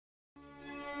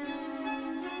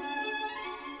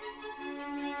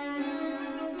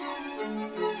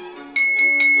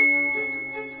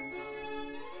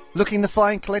Looking to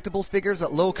find collectible figures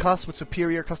at low cost with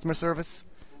superior customer service?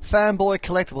 Fanboy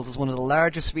Collectables is one of the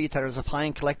largest retailers of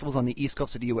high-end collectibles on the east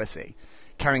coast of the USA,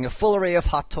 carrying a full array of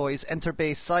Hot Toys,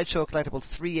 Enter-based Sideshow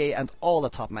Collectables 3A and all the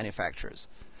top manufacturers.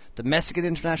 Domestic and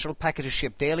international packages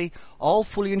shipped daily, all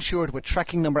fully insured with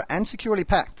tracking number and securely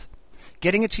packed.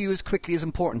 Getting it to you as quickly is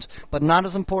important, but not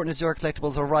as important as your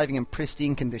collectibles arriving in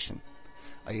pristine condition.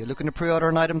 Are you looking to pre-order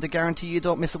an item to guarantee you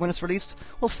don't miss it when it's released?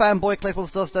 Well, Fanboy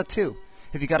Collectables does that too.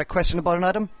 If you got a question about an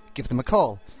item, give them a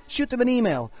call, shoot them an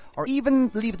email, or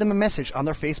even leave them a message on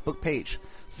their Facebook page.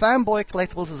 Fanboy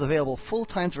Collectables is available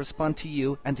full-time to respond to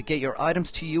you and to get your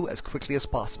items to you as quickly as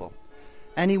possible.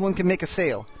 Anyone can make a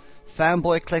sale.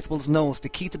 Fanboy Collectables knows the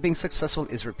key to being successful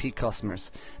is repeat customers.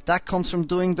 That comes from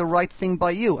doing the right thing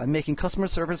by you and making customer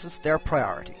services their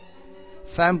priority.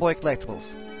 Fanboy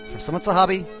Collectables. For some it's a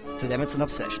hobby, to them it's an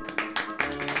obsession.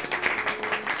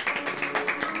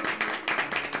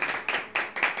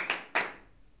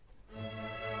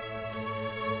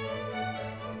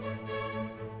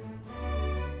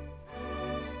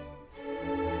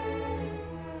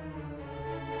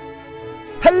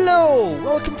 Hello!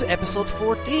 Welcome to episode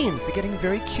 14, the Getting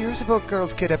Very Curious About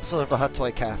Girls Kid episode of the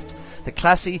Hottoycast, the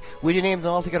classy, witty named and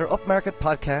altogether upmarket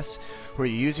podcast where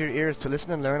you use your ears to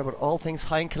listen and learn about all things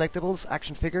high-end collectibles,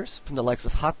 action figures, from the likes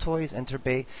of Hot Toys, Enter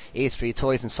Bay, A3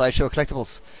 Toys and Sideshow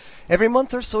Collectables. Every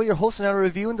month or so your host and I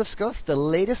review and discuss the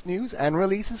latest news and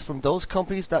releases from those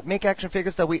companies that make action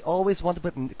figures that we always wanted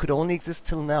but could only exist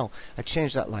till now. I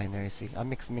changed that line there, you see. I'm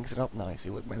mixing it up now, you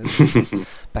see.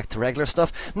 Back to regular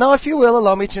stuff. Now, if you will,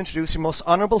 allow me to introduce your most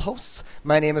honourable hosts.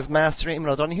 My name is Master Eamon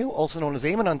O'Donoghue, also known as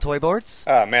Eamon on Toy Boards.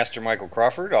 Master Michael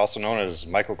Crawford, also known as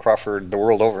Michael Crawford the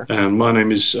world over. And my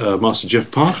name is Master Jeff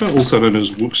Parker, also known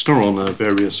as Wookster on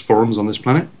various forums on this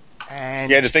planet. And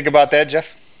you had to think about that,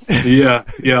 Jeff? Yeah.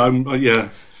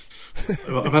 I've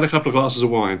had a couple of glasses of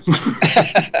wine.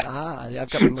 I've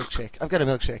got a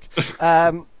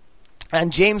milkshake.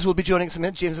 And James will be joining us in a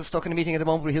minute. James is stuck in a meeting at the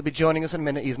moment, but he'll be joining us in a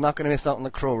minute. He's not going to miss out on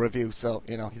the Crow review, so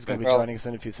he's going to be joining us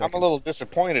in a few seconds. I'm a little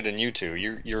disappointed in you two.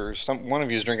 One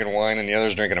of you is drinking wine and the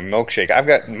other's drinking a milkshake. I've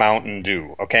got Mountain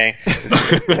Dew. Okay,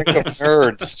 think of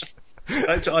nerds.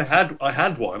 Actually, I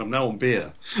had wine. I'm now on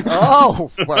beer.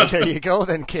 Oh, well, there you go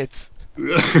then, kids.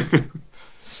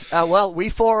 Well, we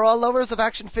four are all lovers of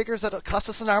action figures that cost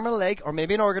us an arm and a leg, or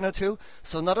maybe an organ or two,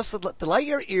 so let us delight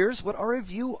your ears with our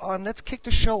review on, let's kick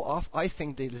the show off, I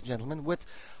think, ladies and gentlemen, with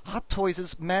Hot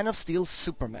Toys' Man of Steel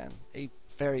Superman. A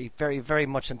very, very, very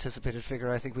much anticipated figure,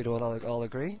 I think we'd all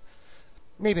agree.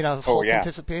 Maybe not as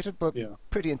anticipated, but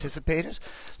pretty anticipated.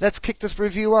 Let's kick this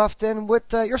review off then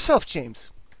with yourself, James.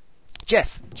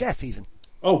 Jeff even.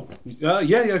 Oh,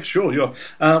 sure.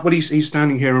 Well, he's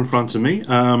standing here in front of me.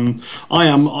 I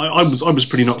was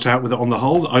pretty knocked out with it on the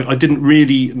whole. I didn't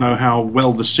really know how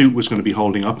well the suit was going to be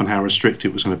holding up and how restricted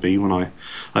it was going to be when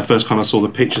I first kind of saw the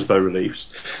pictures they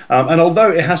released. And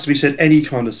although it has to be said, any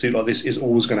kind of suit like this is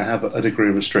always going to have a degree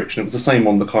of restriction. It was the same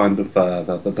on the kind of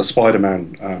the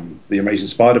Spider-Man, the Amazing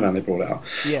Spider-Man they brought out.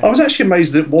 Yeah. I was actually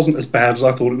amazed that it wasn't as bad as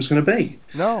I thought it was going to be.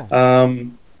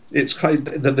 No. It's kind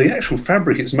of, the actual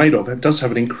fabric it's made of, it does have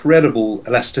an incredible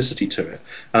elasticity to it.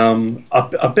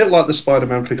 A bit like the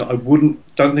Spider-Man figure, I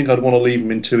don't think I'd want to leave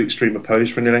him in too extreme a pose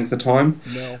for any length of time.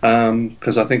 No.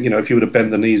 Because I think if you were to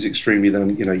bend the knees extremely,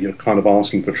 then you're kind of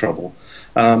asking for trouble.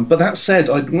 But that said,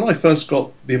 when I first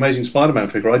got the Amazing Spider-Man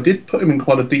figure, I did put him in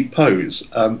quite a deep pose.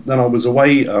 Then I was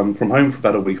away from home for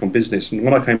about a week on business, and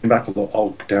when I came back, I thought,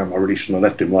 oh damn, I really shouldn't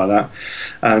have left him like that,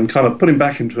 and kind of put him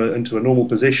back into a normal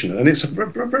position. And it's a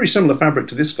very similar fabric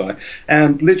to this guy,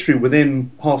 and literally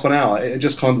within half an hour, it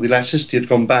just kind of the elasticity had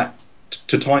gone back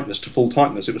to full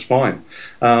tightness. It was fine,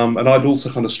 and I'd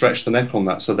also kind of stretched the neck on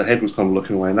that, so the head was kind of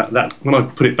looking away. And that when I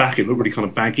put it back, it looked really kind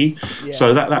of baggy. Yeah.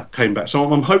 So that came back.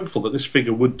 So I'm hopeful that this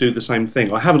figure would do the same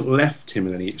thing. I haven't left him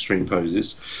in any extreme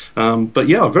poses, but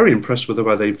yeah, I'm very impressed with the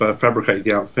way they've fabricated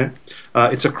the outfit.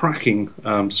 It's a cracking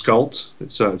sculpt.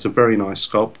 It's a very nice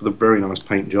sculpt with a very nice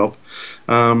paint job.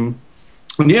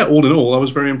 And yeah, all in all, I was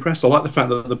very impressed. I like the fact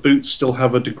that the boots still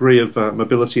have a degree of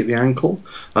mobility at the ankle,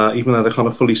 even though they're kind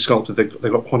of fully sculpted.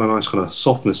 They've got quite a nice kind of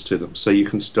softness to them, so you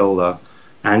can still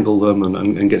angle them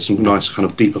and get some nice kind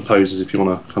of deeper poses if you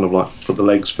want to kind of like put the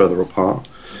legs further apart.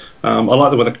 I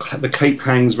like the way the cape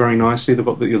hangs very nicely. They've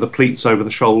got the pleats over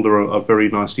the shoulder are very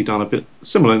nicely done, a bit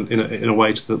similar in a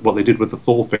way to what they did with the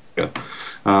Thor figure,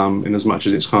 in as much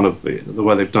as it's kind of the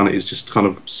way they've done it is just kind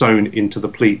of sewn into the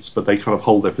pleats, but they kind of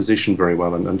hold their position very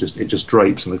well and it just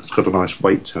drapes and it's got a nice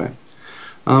weight to it.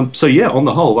 So yeah, on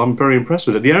the whole, I'm very impressed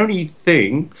with it. The only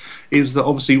thing is that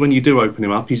obviously when you do open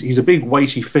him up, he's a big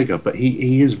weighty figure, but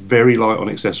he is very light on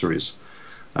accessories.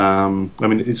 I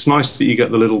mean, it's nice that you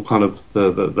get the little kind of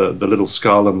the little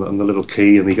skull and the little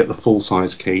key, and you get the full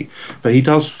size key. But he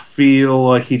does feel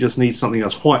like he just needs something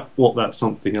else. Quite what that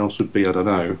something else would be, I don't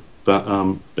know.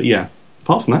 But yeah,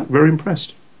 apart from that, very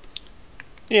impressed.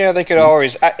 Yeah, they could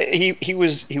always. He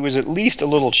was at least a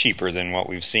little cheaper than what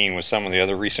we've seen with some of the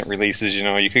other recent releases. You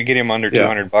know, you could get him under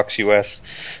 $200 US.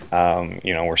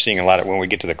 You know, we're seeing a lot of when we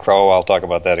get to the Crow. I'll talk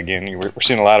about that again. We're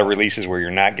seeing a lot of releases where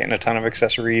you're not getting a ton of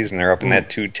accessories, and they're up in that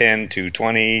 210,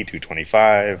 220,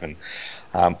 225,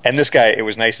 and this guy. It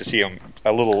was nice to see him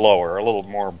a little lower, a little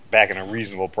more back in a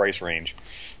reasonable price range.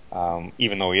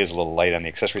 Even though he is a little light on the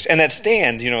accessories. And that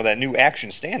stand, you know, that new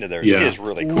action stand of theirs is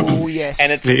really cool. Oh, yes.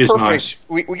 And it's it perfect. Nice.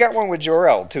 We got one with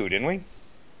Jor-El, too, didn't we?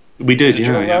 We did,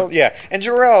 yeah. And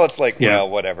Jor-El, it's like, well,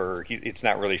 whatever. It's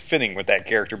not really fitting with that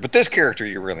character. But this character,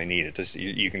 you really need it.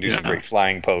 You can do some great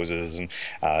flying poses, and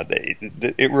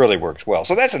it really works well.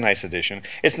 So that's a nice addition.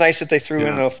 It's nice that they threw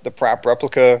in the prop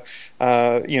replica,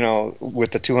 you know,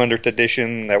 with the 200th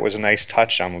edition. That was a nice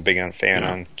touch. I'm a big fan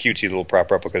on cutesy little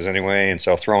prop replicas anyway, and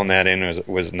so throwing that in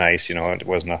was nice. You know, it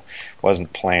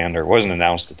wasn't planned or wasn't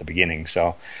announced at the beginning.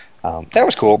 So that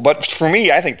was cool. But for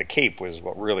me, I think the cape was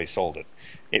what really sold it.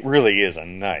 It really is a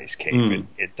nice cape.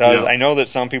 It does. I know that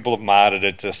some people have modded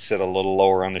it to sit a little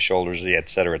lower on the shoulders, et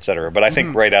cetera, et cetera. But I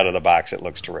think right out of the box, it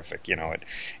looks terrific. You know,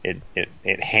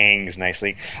 it hangs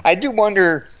nicely. I do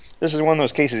wonder. This is one of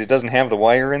those cases. It doesn't have the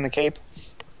wire in the cape.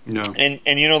 No. And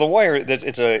you know the wire.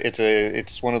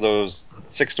 It's one of those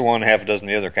 6 to 1, half a dozen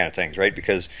the other kind of things, right?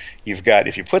 Because you've got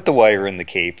if you put the wire in the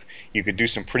cape, you could do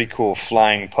some pretty cool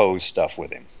flying pose stuff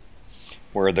with him,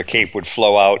 where the cape would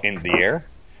flow out into the air.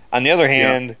 On the other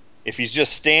hand, if he's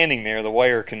just standing there, the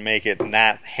wire can make it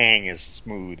not hang as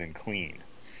smooth and clean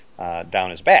down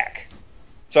his back.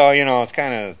 So, you know, it's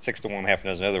kind of 6 to 1, half a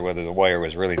dozen other whether the wire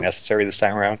was really necessary this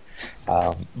time around.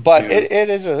 But it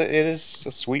is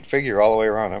a sweet figure all the way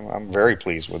around. I'm very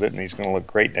pleased with it, and he's going to look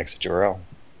great next to Jor-El.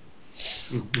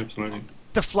 Absolutely.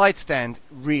 The flight stand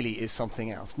really is something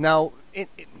else. Now,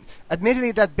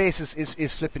 admittedly, that base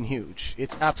is flipping huge.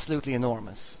 It's absolutely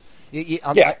enormous.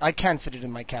 I can't fit it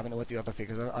in my cabinet with the other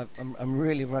figures. I'm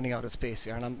really running out of space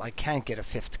here, and I can't get a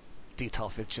fifth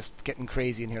Detolf. It's just getting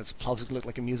crazy in here. It's supposed to look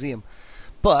like a museum,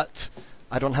 but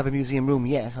I don't have a museum room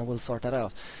yet. I will sort that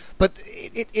out. But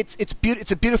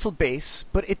it's a beautiful base,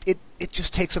 but it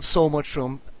just takes up so much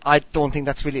room. I don't think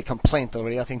that's really a complaint, though.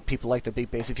 Really, I think people like the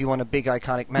big base. If you want a big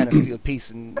iconic Man of Steel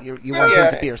piece and you want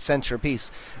him to be your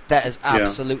centerpiece, that is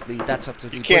absolutely that's up to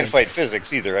you. You can't fight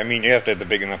physics either. I mean, you have to have the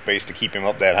big enough base to keep him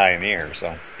up that high in the air.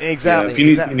 So exactly,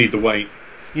 you need the weight.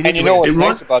 And you know what's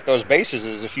nice about those bases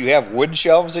is if you have wood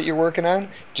shelves that you're working on,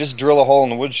 just drill a hole in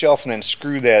the wood shelf and then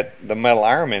screw the metal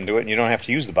arm into it, and you don't have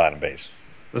to use the bottom base.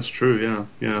 That's true.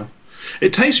 Yeah.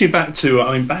 It takes me back to,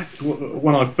 back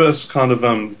when I first kind of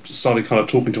started kind of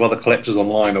talking to other collectors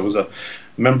online. I was a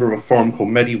member of a forum called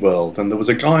MediWorld, and there was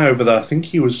a guy over there. I think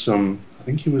he was from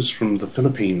the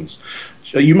Philippines.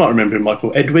 You might remember him,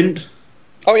 Michael Edwin.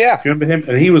 Oh yeah, you remember him?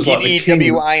 And he was like the king.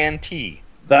 EDWINT.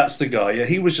 That's the guy. Yeah,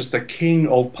 he was just the king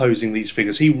of posing these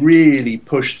figures. He really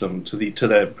pushed them to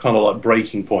their kind of like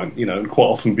breaking point, you know, and quite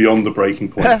often beyond the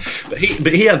breaking point. but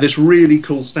he had this really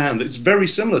cool stand that's very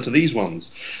similar to these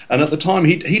ones. And at the time,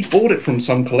 he'd bought it from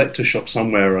some collector shop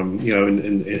somewhere, you know,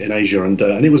 in Asia, and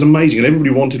it was amazing. And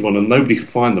everybody wanted one, and nobody could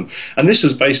find them. And this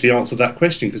has basically answered that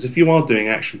question, because if you are doing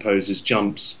action poses,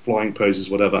 jumps, flying poses,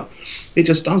 whatever, it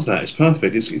just does that. It's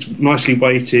perfect. It's nicely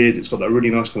weighted. It's got that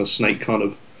really nice kind of snake kind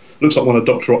of. Looks like one of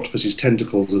Dr. Octopus's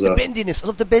tentacles. The bendiness. I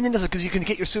love the bendiness because you can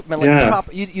get your Superman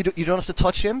proper. You don't have to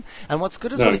touch him. And what's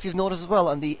good as well, if you've noticed as well,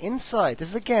 on the inside, this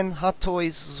is again Hot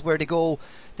Toys is where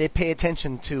they pay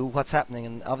attention to what's happening,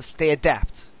 and obviously they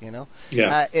adapt. You know,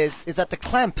 is that the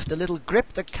clamp, the little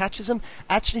grip that catches him,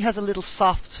 actually has a little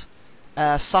soft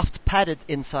padded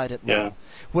inside it now. Yeah.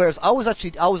 Whereas I was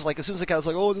like, as soon as I was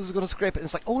like, oh, this is going to scrape it, and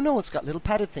it's like, oh no, it's got little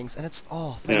padded things, and it's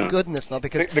thank goodness now,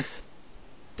 because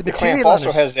the clamp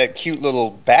also has that cute little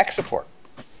back support.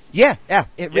 Yeah,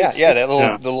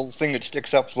 the little thing that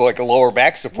sticks up like a lower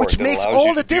back support, which makes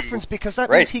all the difference, because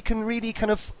that means he can really kind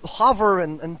of hover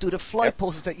and do the flight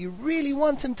poses that you really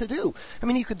want him to do. I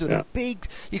mean, you could do the big,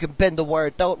 you can bend the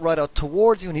wire right out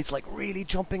towards you, and he's like really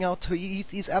jumping out to you.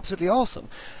 He's absolutely awesome.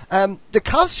 The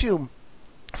costume,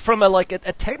 from a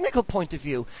technical point of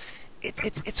view,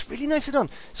 it's really nicely done.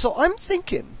 So I'm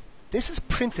thinking this is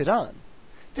printed on.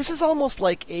 This is almost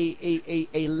like a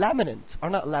laminate, or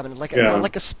not laminate,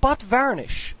 like a spot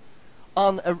varnish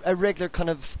on a regular kind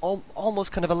of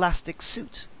almost kind of elastic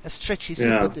suit, a stretchy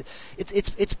suit, but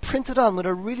it's printed on with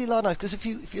a really lot of, because if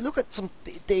you look at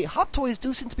the Hot Toys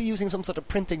do seem to be using some sort of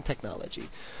printing technology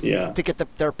to get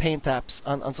their paint apps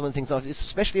on some of the things. It's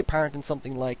especially apparent in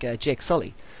something like Jake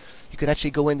Sully. You can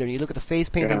actually go in there and you look at the face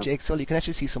paint on Jake Sully, you can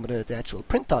actually see some of the actual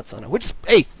print dots on it, which,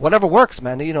 hey, whatever works,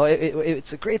 man. You know,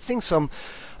 it's a great thing. So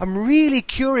I'm really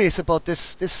curious about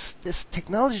this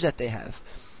technology that they have.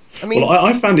 I mean, well,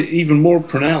 I found it even more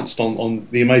pronounced on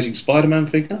the Amazing Spider-Man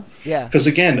figure. Yeah. Because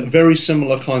again, a very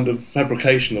similar kind of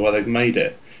fabrication the way they've made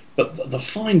it, but the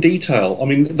fine detail. I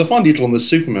mean, the fine detail on the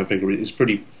Superman figure is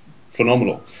pretty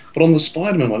phenomenal. But on the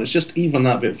Spider-Man one, it's just even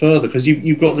that bit further, because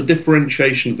you've got the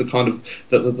differentiation of the kind of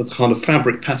the kind of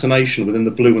fabric patternation within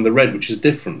the blue and the red, which is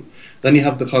different. Then you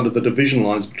have the kind of the division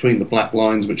lines between the black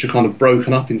lines, which are kind of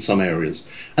broken up in some areas.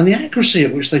 And the accuracy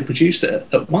at which they produced it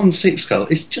at 1/6 scale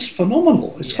is just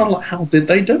phenomenal. It's kind of like, how did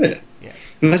they do it? Yeah.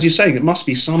 And as you're saying, it must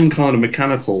be some kind of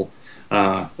mechanical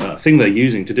thing they're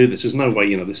using to do this. There's no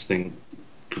way, this thing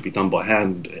could be done by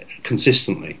hand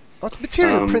consistently. Oh, it's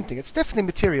material printing. It's definitely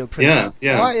material printing.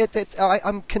 Yeah.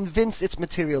 I'm convinced it's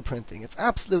material printing. It's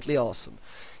absolutely awesome.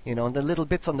 And the little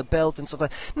bits on the belt and stuff like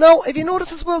that. Now, have you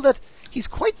noticed as well that he's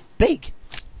quite big?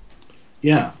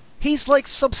 Yeah. He's like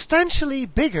substantially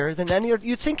bigger than any other.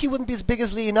 You'd think he wouldn't be as big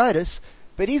as Leonidas,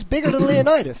 but he's bigger than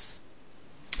Leonidas.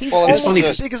 He's almost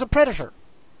as big as a Predator.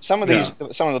 Some of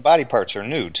the body parts are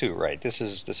new too, right? This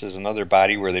is another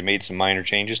body where they made some minor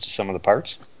changes to some of the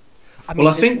parts.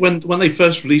 I think when they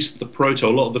first released the proto, a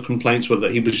lot of the complaints were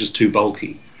that he was just too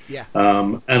bulky. Yeah.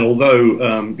 And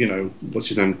although what's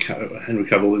his name, Henry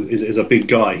Cavill is a big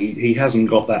guy, he hasn't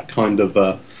got that kind of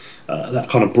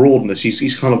broadness.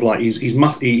 He's kind of like he's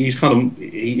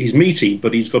meaty,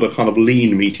 but he's got a kind of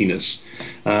lean meatiness.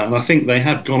 And I think they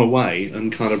had gone away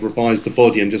and kind of revised the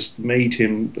body and just made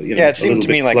him. It seemed to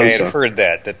me like closer. I had heard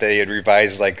that they had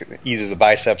revised like either the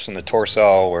biceps and the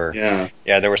torso, or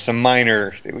there was some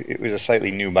minor. It was a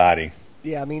slightly new body.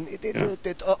 Yeah, I mean,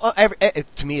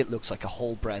 to me it looks like a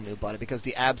whole brand new body, because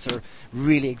the abs are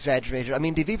really exaggerated. I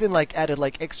mean, they've even added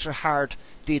extra hard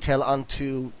detail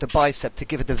onto the bicep to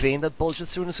give it the vein that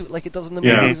bulges through in the suit like it does in the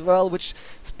movie as well, which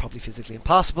is probably physically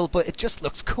impossible, but it just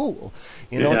looks cool.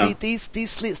 These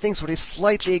things where they've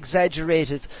slightly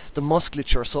exaggerated the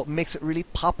musculature so it makes it really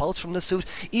pop out from the suit.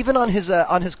 Even on his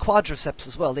quadriceps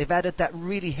as well, they've added that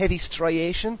really heavy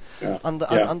striation on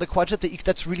the quadricep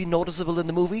that's really noticeable in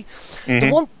the movie.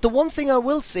 Mm-hmm. The one thing I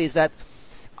will say is that,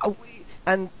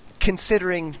 and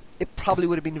considering it probably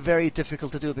would have been very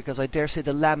difficult to do, because I dare say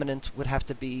the laminate would have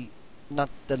to be,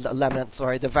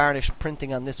 the varnish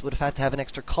printing on this would have had to have an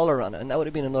extra colour on it, and that would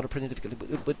have been another printing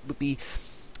difficulty. It would be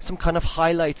some kind of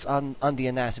highlights on the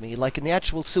anatomy. Like in the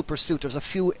actual super suit, there's a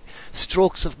few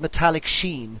strokes of metallic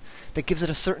sheen that gives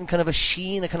it a certain kind of a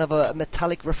sheen, a kind of a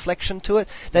metallic reflection to it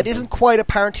that isn't quite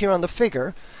apparent here on the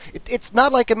figure. It's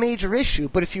not like a major issue,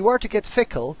 but if you were to get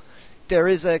fickle, there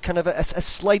is a kind of a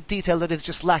slight detail that is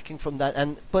just lacking from that,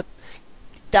 but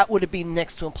that would have been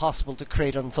next to impossible to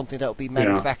create on something that would be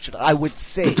manufactured. I would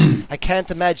say. I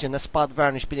can't imagine a spot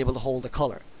varnish being able to hold a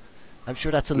colour. I'm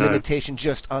sure that's a limitation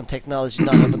just on technology,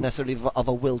 not necessarily of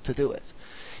a will to do it.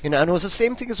 And it was the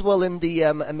same thing as well in the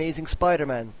Amazing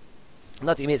Spider-Man.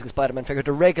 Not the Amazing Spider-Man figure,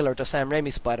 the Sam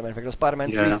Raimi Spider-Man figure, the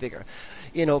Spider-Man 3 figure.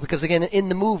 Because again, in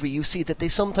the movie, you see that they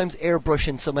sometimes airbrush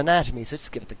in some anatomy, so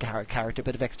just give the character a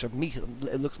bit of extra meat,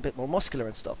 it looks a bit more muscular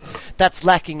and stuff. That's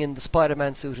lacking in the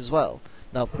Spider-Man suit as well.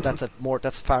 Now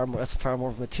that's far more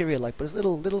of a material but there's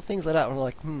little things like that where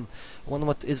like, I wonder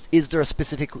what is there a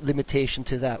specific limitation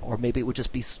to that, or maybe it would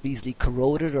just be easily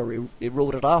corroded or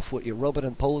eroded off with your rubbing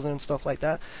and posing and stuff like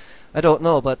that. I don't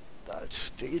know, but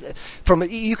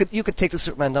you could take the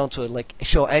Superman down to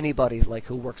show anybody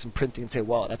who works in printing and say,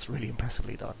 wow, that's really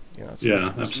impressively done. It's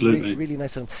absolutely really, really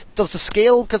nice of them. Does the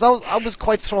scale? Because I was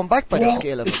quite thrown back by the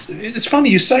scale of it. It's funny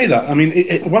you say that. I mean,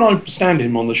 when I stand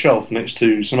him on the shelf next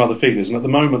to some other figures, and at the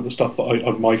moment the stuff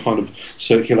that my kind of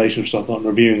circulation of stuff that I'm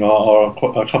reviewing are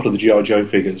a couple of the G.I. Joe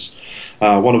figures,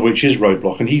 one of which is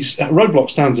Roadblock, and Roadblock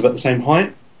stands about the same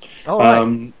height. Oh,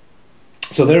 right.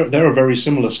 So they're a very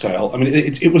similar scale. I mean,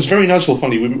 it was very noticeable.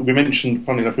 Funny enough,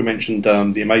 we mentioned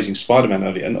the Amazing Spider-Man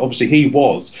earlier, and obviously he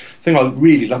was. The thing I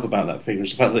really love about that figure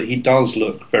is the fact that he does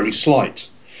look very slight.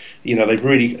 They've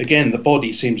really, again, the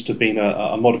body seems to have been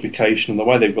a modification, and the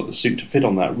way they've got the suit to fit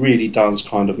on that really does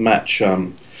kind of match.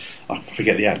 I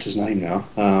forget the actor's name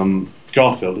now.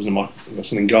 Garfield, isn't it?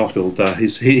 Something Garfield.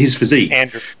 His physique.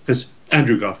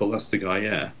 Andrew Garfield, that's the guy,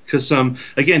 yeah. Because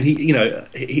again,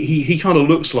 he kind of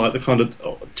looks like the kind of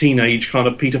teenage kind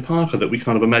of Peter Parker that we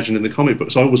kind of imagine in the comic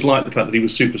books. I always liked the fact that he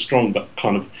was super strong, but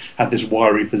kind of had this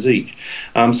wiry physique.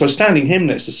 So standing him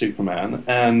next to Superman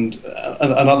and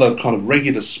other kind of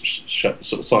regular sort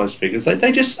of size figures,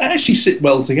 they just actually sit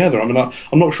well together. I mean,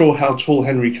 I'm not sure how tall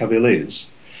Henry Cavill is.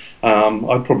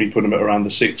 I'd probably put him at around the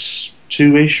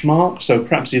 6'2" mark. So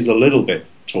perhaps he's a little bit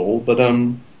tall, but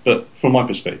from my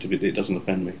perspective, it doesn't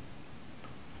offend me.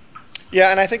 Yeah,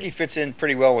 and I think he fits in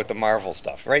pretty well with the Marvel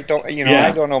stuff, right?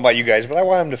 I don't know about you guys, but I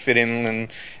want him to fit in.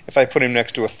 And if I put him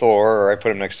next to a Thor or I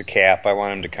put him next to Cap, I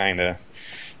want him to kind of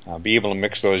be able to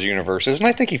mix those universes, and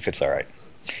I think he fits all right.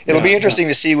 It'll be interesting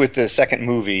to see with the second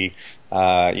movie.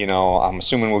 I'm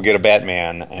assuming we'll get a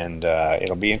Batman, and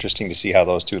it'll be interesting to see how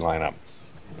those two line up.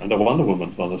 And a Wonder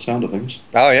Woman, by the sound of things.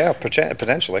 Oh yeah,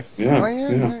 potentially. Yeah.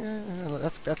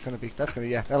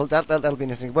 That'll be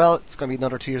interesting. Well, it's going to be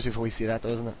another 2 years before we see that, though,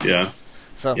 isn't it? Yeah.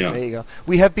 So there you go.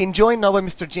 We have been joined now by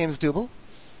Mr. James Double.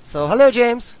 So hello,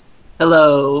 James.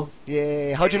 Hello.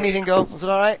 Yay! How'd your meeting go? Was it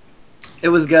all right? It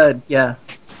was good. Yeah.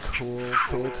 Cool.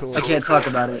 I can't talk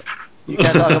about it. You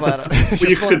can't talk about it.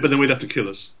 Well, you could, but then we'd have to kill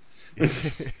us.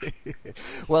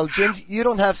 Well, James, you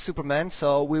don't have Superman,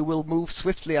 so we will move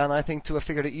swiftly on, I think, to a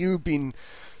figure that you've been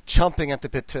chomping at the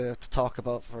bit to talk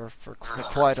about for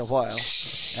quite a while.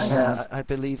 And I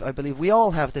believe we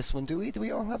all have this one, do we? Do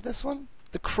we all have this one?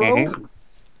 The Crow? Mm-hmm.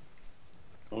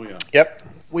 Oh, yeah. Yep.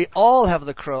 We all have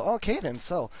the Crow. Okay, then,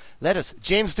 so let us.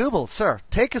 James Double, sir,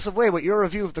 take us away with your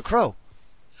review of the Crow.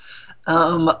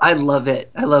 I love it.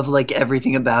 I love,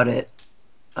 everything about it.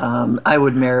 I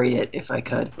would marry it if I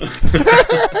could.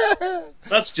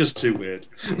 That's just too weird.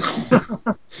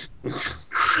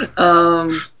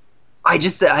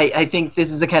 I think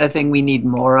this is the kind of thing we need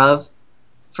more of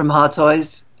from Hot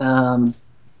Toys. I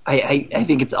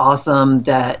think it's awesome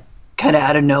that and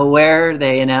out of nowhere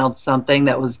they announced something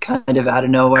that was kind of out of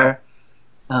nowhere.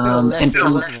 And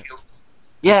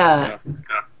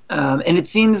it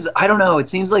seems, I don't know, it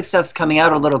seems like stuff's coming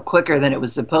out a little quicker than it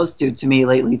was supposed to me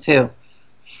lately too.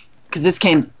 Because this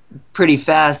came pretty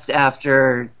fast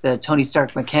after the Tony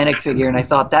Stark mechanic figure, and I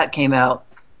thought that came out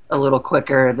a little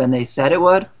quicker than they said it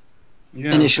would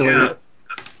initially. Yeah.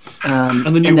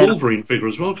 And the new Wolverine figure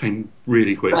as well came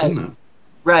really quick, didn't it?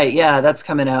 Right, yeah, that's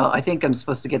coming out. I think I'm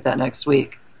supposed to get that next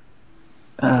week.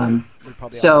 We'll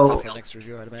probably have next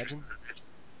review, I'd imagine.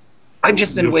 I've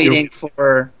just been waiting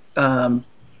for. I've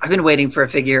been waiting for a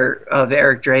figure of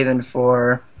Eric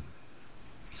Draven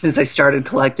since I started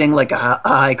collecting, like a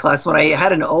high class one. I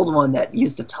had an old one that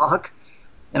used to talk,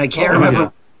 and I can't remember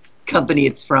what company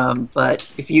it's from. But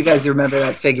if you guys remember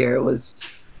that figure, it was.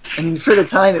 I mean, for the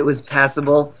time, it was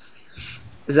passable,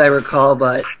 as I recall,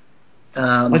 but.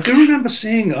 I do remember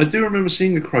seeing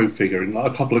the Crow figure in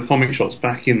a couple of comic shops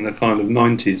back in the kind of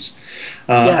 90s,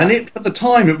 and at the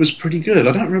time it was pretty good.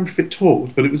 I don't remember if it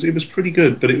talked, but it was pretty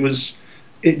good. But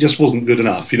it just wasn't good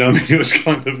enough. You know what I mean? It was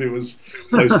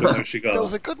close but no cigar. There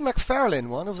was a good McFarlane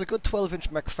one. It was a good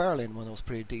 12-inch McFarlane one. It was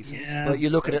pretty decent. Yeah, but you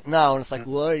look at it now and it's like,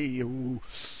 why?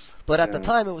 But at the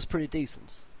time it was pretty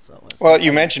decent. Well,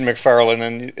 you mentioned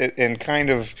McFarlane, and kind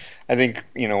of, I think,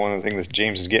 one of the things that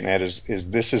James is getting at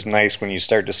is this is nice when you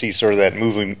start to see sort of that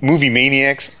movie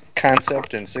Maniacs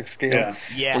concept in 6 scale,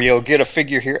 where you'll get a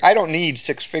figure here. I don't need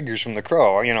 6 figures from the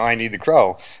Crow, I need the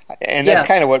Crow, and that's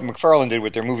kind of what McFarlane did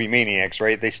with their movie Maniacs,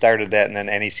 right? They started that, and then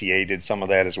NECA did some of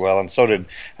that as well, and so did,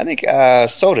 I think,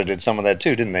 Soda did some of that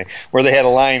too, didn't they? Where they had a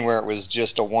line where it was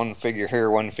just a one figure here,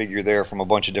 one figure there from a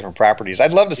bunch of different properties.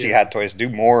 I'd love to see Hot Toys do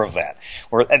more of that,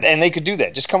 and they could do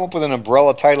that. Just come up with an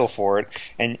umbrella title for it,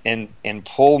 and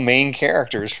pull main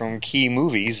characters from key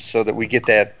movies so that we get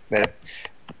that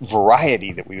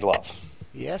variety that we love.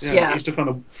 Yes. Just a kind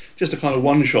of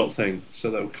one shot thing,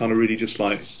 so that kind of really just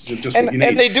what you need.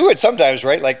 And they do it sometimes,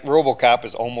 right? Like RoboCop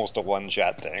is almost a one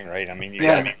shot thing, right? I mean, you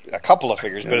got a couple of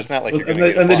figures, but it's not like you're going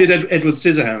to get a bunch. They did Edward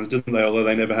Scissorhands, didn't they? Although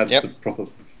they never had the proper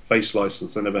face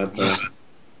license, they never had the.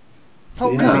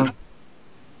 Oh really?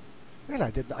 Really,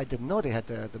 I didn't know they had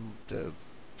the Edward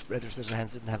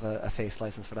Scissorhands didn't have a face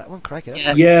license for that one. Crikey,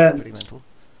 that's pretty mental.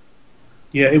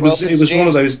 Yeah, it was one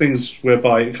of those things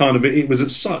whereby it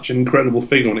was such an incredible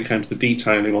figure when it came to the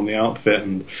detailing on the outfit,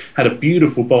 and had a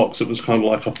beautiful box. It was kind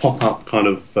of like a pop-up kind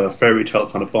of fairy tale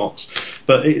kind of box,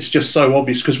 but it's just so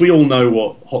obvious because we all know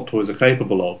what Hot Toys are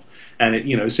capable of. And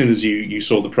as soon as you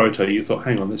saw the proto, you thought,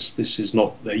 "Hang on, this is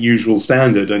not their usual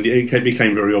standard." And it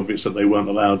became very obvious that they weren't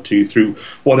allowed to, through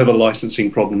whatever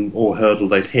licensing problem or hurdle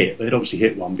they'd hit. They'd obviously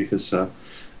hit one because.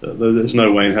 There's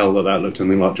no way in hell that looked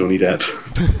anything like Johnny Depp.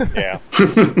 Yeah.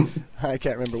 I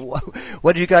can't remember.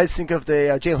 What did you guys think of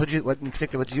the James? What in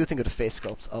particular? What did you think of the face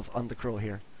sculpt on the Crow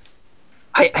here?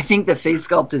 I think the face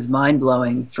sculpt is mind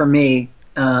blowing for me,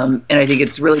 and I think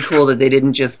it's really cool that they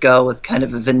didn't just go with kind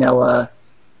of a vanilla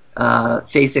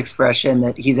face expression.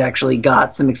 That he's actually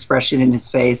got some expression in his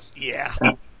face. Yeah.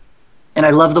 And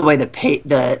I love the way the paint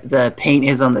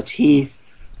is on the teeth.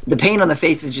 The paint on the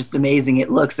face is just amazing. It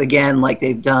looks again like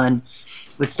they've done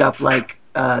with stuff like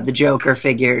the Joker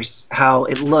figures. How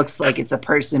it looks like it's a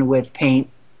person with paint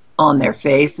on their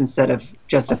face instead of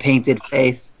just a painted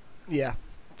face. Yeah.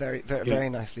 Very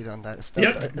nicely done.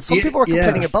 Some people were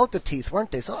complaining about the teeth, weren't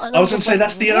they? So I was going to say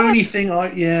that's the only thing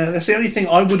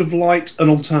I would have liked an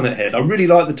alternate head. I really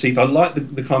like the teeth. I like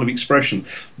the kind of expression,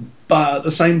 but at the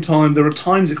same time, there are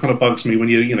times it kind of bugs me when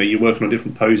you're working on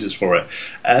different poses for it.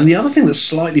 And the other thing that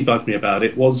slightly bugged me about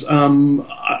it was I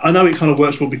know it kind of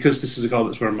works well because this is a guy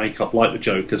that's wearing makeup like the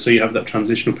Joker, so you have that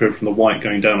transitional period from the white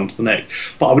going down onto the neck.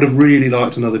 But I would have really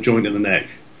liked another joint in the neck.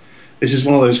 This is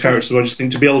one of those characters where I just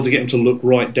think to be able to get him to look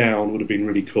right down would have been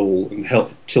really cool and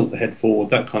help tilt the head forward.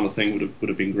 That kind of thing would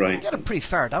have been great. You get it pretty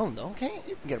far down, though. Okay,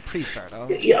 you can get it pretty far down.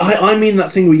 Yeah, I mean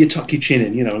that thing where you tuck your chin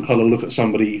in, and kind of look at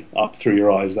somebody up through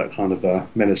your eyes. That kind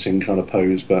of menacing kind of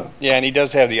pose. But yeah, and he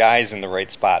does have the eyes in the right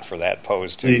spot for that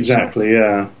pose too. Exactly.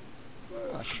 Yeah.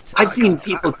 I've seen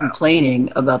people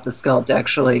complaining about the sculpt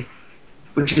actually,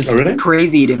 which is really?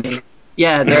 Crazy to me.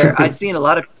 Yeah, I've seen a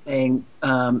lot of people saying,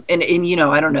 and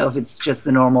I don't know if it's just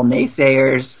the normal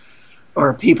naysayers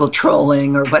or people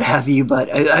trolling or what have you, but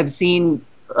I've seen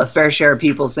a fair share of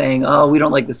people saying, "Oh, we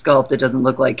don't like the sculpt; it doesn't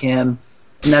look like him,"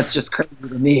 and that's just crazy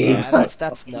to me. Yeah,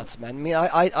 that's nuts, man. I mean,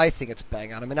 I think it's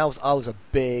bang on. I mean, I was a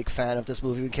big fan of this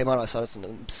movie when it came out. I saw it in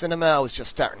the cinema. I was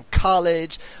just starting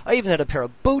college. I even had a pair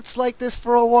of boots like this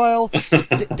for a while.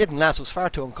 Didn't last. Was far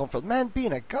too uncomfortable. Man,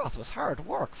 being a goth was hard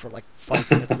work for like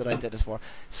 5 minutes that I did it for.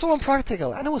 So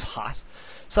impractical, and it was hot.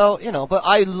 So, but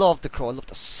I loved the Crow. I loved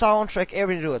the soundtrack,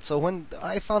 everything to do it. So when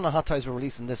I found the Hot Toys were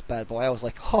releasing this bad boy, I was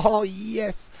like, oh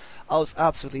yes, I was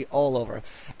absolutely all over it.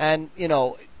 And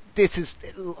this is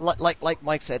like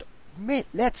Mike said.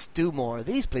 Let's do more of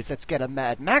these, please. Let's get a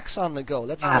Mad Max on the go.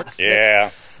 Let's go nuts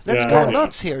here.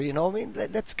 I mean,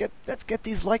 let's get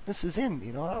these likenesses in.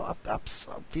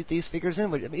 These figures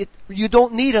in. I mean, you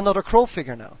don't need another Crow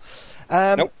figure now.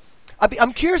 Nope.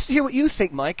 I'm curious to hear what you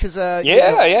think, Mike. Because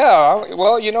yeah.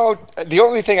 Well, the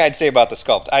only thing I'd say about the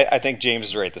sculpt, I think James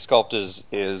is right. The sculpt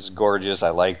is gorgeous. I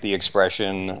like the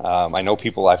expression. I know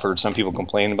I've heard some people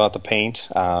complain about the paint,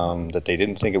 that they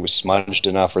didn't think it was smudged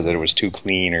enough or that it was too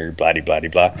clean or blah blah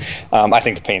blah. I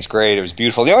think the paint's great. It was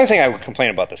beautiful. The only thing I would complain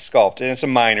about the sculpt, and it's a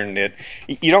minor nit,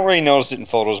 you don't really notice it in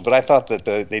photos, but I thought that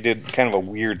they did kind of a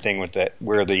weird thing with that,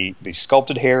 where the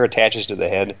sculpted hair attaches to the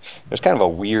head. There's kind of a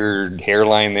weird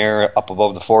hairline there up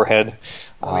above the forehead.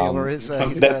 Where is in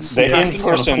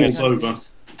person,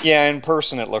 in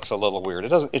person it looks a little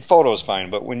weird. Photo is fine,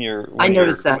 but when I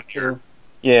noticed that too.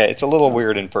 Yeah, it's a little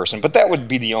weird in person, but that would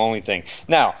be the only thing.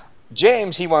 Now,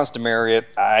 James, he wants to marry it.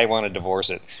 I want to divorce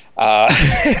it.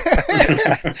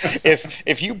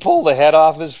 If you pull the head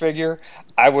off this figure,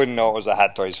 I wouldn't know it was a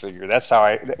Hot Toys figure. That's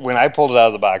how when I pulled it out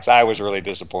of the box, I was really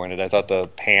disappointed. I thought the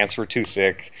pants were too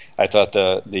thick. I thought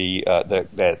the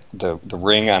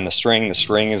ring on the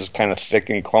string is kind of thick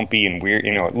and clumpy and weird.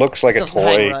 It looks like a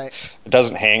toy. Right. It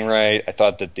doesn't hang right. I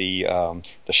thought that the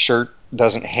shirt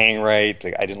doesn't hang right.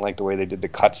 I didn't like the way they did the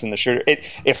cuts in the shirt.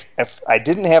 If I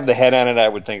didn't have the head on it, I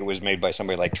would think it was made by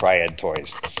somebody like Triad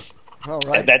Toys. Oh,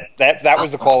 right. That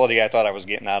was the quality I thought I was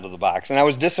getting out of the box, and I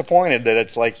was disappointed that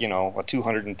it's like a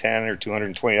 $210 or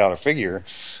 $220 figure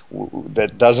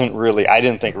that doesn't really, I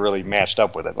didn't think really matched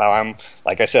up with it. Now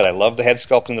like I said, I love the head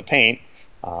sculpt and the paint.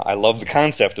 I love the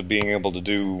concept of being able to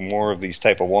do more of these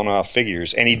type of one-off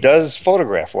figures, and he does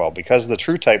photograph well because the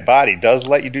True Type body does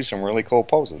let you do some really cool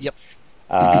poses. Yep.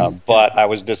 But I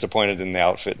was disappointed in the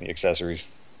outfit and the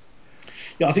accessories.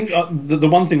 Yeah, I think the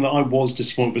one thing that I was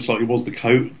disappointed with slightly was the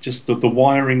coat, just the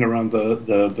wiring around the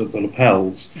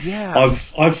lapels. Yeah,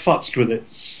 I've futzed with it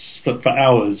for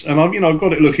hours, and I've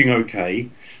got it looking okay.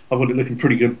 I've got it looking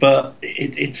pretty good, but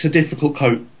it's a difficult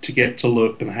coat to get to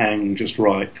look and hang just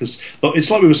right, because it's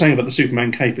like we were saying about the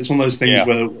Superman cape. It's one of those things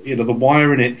where the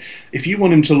wire in it. If you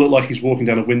want him to look like he's walking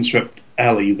down a windswept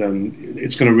alley, then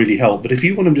it's going to really help. But if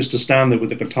you want him just to stand there with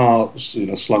the guitar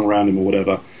slung around him or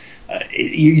whatever,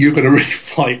 you're going to really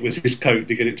fight with his coat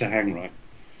to get it to hang right.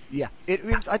 Yeah,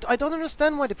 I don't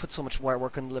understand why they put so much wire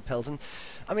work on the lapels, and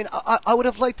I mean I would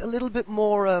have liked a little bit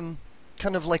more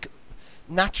kind of like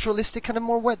naturalistic, kind of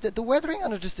more the weathering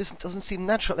on it just doesn't seem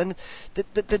natural, and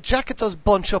the jacket does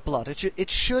bunch up a lot. It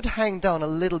should hang down a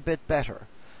little bit better.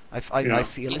 I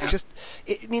feel it's just.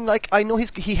 I mean, like I know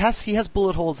he has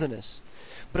bullet holes in it,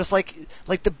 but it's like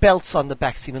the belts on the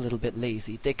back seem a little bit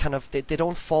lazy. They kind of they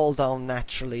don't fall down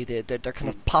naturally. They're kind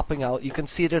of popping out. You can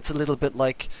see that it's a little bit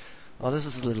like, oh, this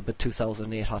is a little bit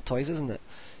 2008 Hot Toys, isn't it?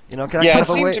 You know, it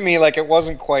seemed to me like it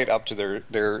wasn't quite up to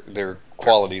their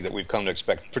quality that we've come to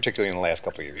expect, particularly in the last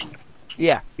couple of years.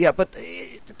 Yeah, but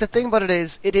the thing about it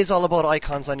is all about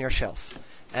icons on your shelf.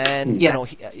 And you know,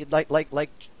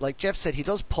 like Jeff said, he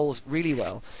does pose really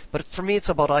well. But for me, it's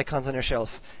about icons on your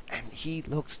shelf, and he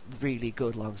looks really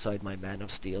good alongside my Man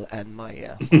of Steel and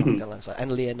my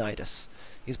and Leonidas.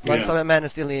 He's alongside my Man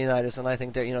of Steel, and Leonidas, and I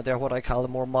think they're what I call the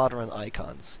more modern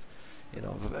icons. You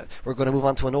know, we're going to move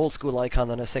on to an old school icon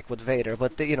in a sec with Vader,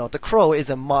 but the Crow is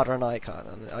a modern icon,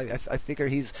 and I figure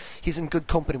he's in good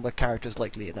company with characters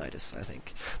like Leonidas, I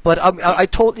think. But I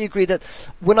totally agree that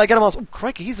when I get him, I was, oh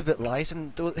crikey, he's a bit light,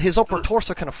 and his upper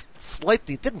torso kind of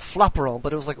slightly didn't flop around,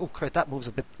 but it was like, oh crap, that moves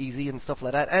a bit easy and stuff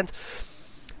like that. And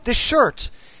the shirt,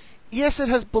 yes, it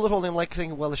has bullet hole. I'm like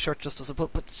thinking, well, the shirt just doesn't,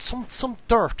 but some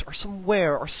dirt or some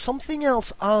wear or something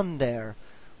else on there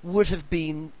would have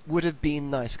been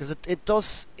nice, because it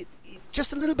does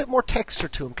just a little bit more texture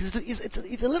to him, because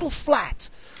he's a little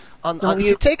flat. If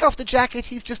you take off the jacket,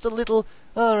 he's just a little,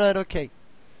 all right, okay.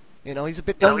 You know, he's a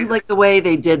bit. Don't you like the way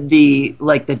they did the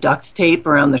duct tape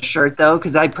around the shirt though?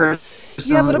 Because I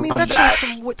personally but I mean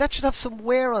that should have some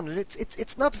wear on it.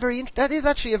 It's not very. That is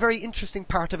actually a very interesting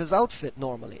part of his outfit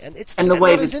normally, and the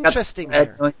way it's interesting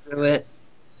there. Going through it,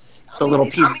 little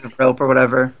pieces of rope or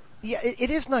whatever. Yeah, it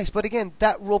is nice, but again,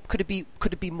 that rope could it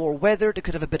be more weathered? It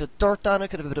could have a bit of dirt on it,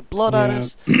 could have a bit of blood on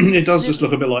it. It does just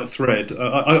look a bit like thread.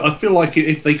 I feel like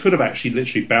if they could have actually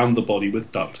literally bound the body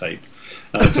with duct tape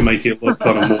to make it look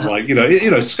kind of more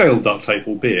like scaled duct tape,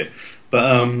 albeit.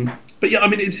 But yeah, I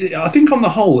mean, I think on the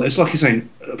whole, it's like you're saying,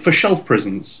 for shelf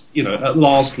presence, at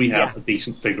last we have a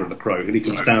decent figure of the Crow, and he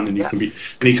can stand and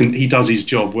he does his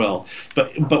job well.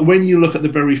 But when you look at the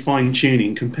very fine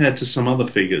tuning compared to some other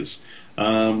figures.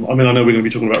 I mean, I know we're going to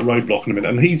be talking about Roadblock in a minute,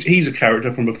 and he's a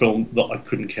character from a film that I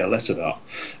couldn't care less about.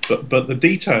 But the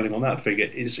detailing on that figure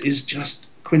is just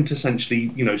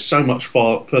quintessentially, so much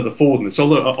far further forward than this.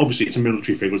 Although obviously it's a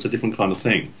military figure, it's a different kind of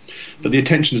thing. But the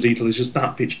attention to detail is just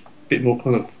that bit more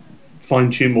kind of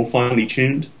fine-tuned, more finely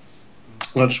tuned.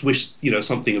 And I just wish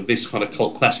something of this kind of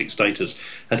cult classic status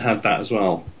had that as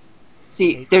well.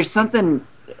 See, there's something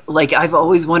like I've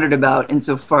always wondered about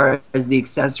insofar as the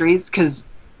accessories, because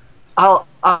I'll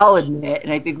admit,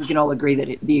 and I think we can all agree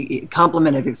that the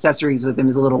complement of accessories with him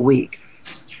is a little weak.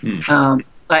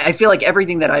 I feel like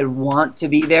everything that I want to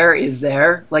be there is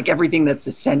there. Like everything that's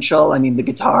essential. I mean, the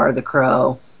guitar, the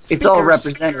Crow, it's all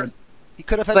represented. He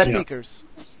could have had speakers.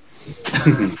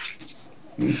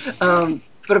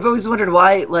 But I've always wondered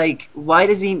why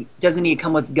doesn't he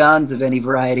come with guns of any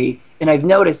variety? And I've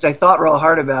noticed, I thought real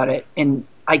hard about it, and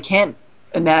I can't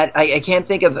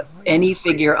think of any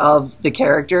figure of the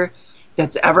character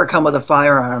that's ever come with a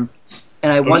firearm,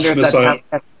 and I wonder if that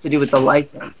has to do with the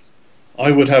license.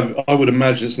 I would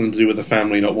imagine it's something to do with the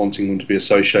family not wanting them to be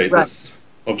associated with,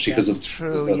 obviously because of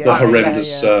the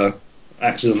horrendous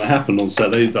accident that happened on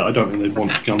set. I don't think they'd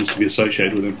want guns to be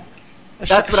associated with him.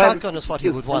 Shotgun is what he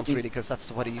would want, really, because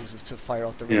that's what he uses to fire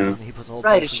out the rings. And he puts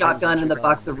a shotgun in the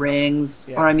box of rings,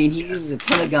 or I mean, he uses a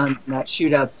ton of guns in that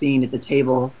shootout scene at the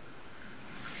table.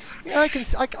 Yeah, I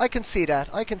can see that.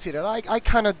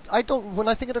 I don't. When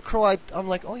I think of the Crow, I'm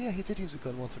like, oh yeah, he did use a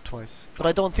gun once or twice, but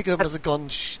I don't think of him as a gun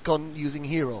using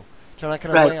hero. Do you know that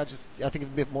kind of way? I think of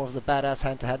him a bit more as a badass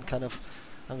hand to hand kind of.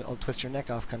 I'll twist your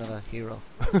neck off kind of a hero,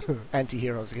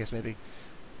 anti-heroes, I guess maybe.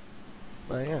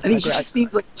 Yeah, I think he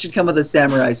seems like it should come with a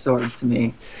samurai sword to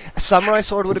me. A samurai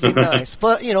sword would have been nice,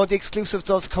 but the exclusive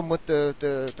does come with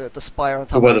the spire on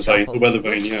top. The weather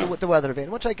vane, yeah. With the weather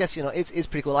vane, which I guess is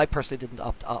pretty cool. I personally didn't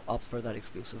opt for that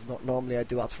exclusive. Normally I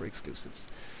do opt for exclusives,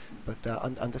 but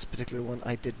on this particular one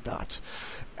I did not.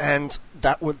 And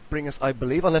that would bring us, I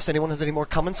believe, unless anyone has any more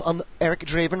comments on Eric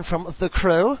Draven from The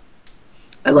Crow.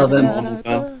 I love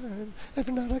him.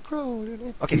 Every night I crow.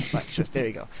 Okay, right, just there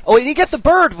you go. Oh, and you get the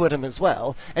bird with him as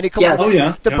well, and he comes.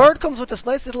 Yes. The bird comes with this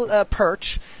nice little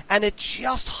perch, and it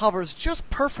just hovers just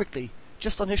perfectly,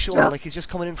 just on his shoulder, like he's just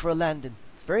coming in for a landing.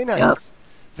 It's very nice,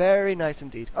 very nice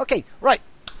indeed. Okay, right,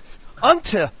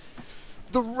 onto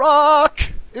The Rock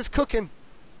is cooking.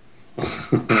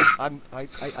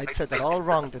 I said that all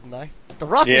wrong, didn't I? The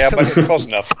Rock is cooking. But it's close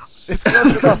enough. It's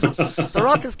close enough. The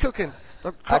Rock is cooking.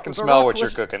 I can smell what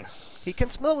you're cooking. He can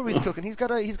smell what he's cooking. He's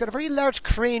got a very large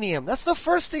cranium. That's the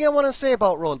first thing I want to say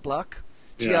about Roadblock.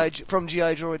 From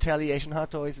G.I. Joe Retaliation,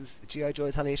 Hot Toys' G.I. Joe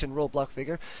Retaliation Roadblock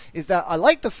figure, is that I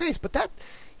like the face, but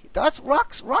that's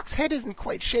Rock's head isn't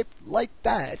quite shaped like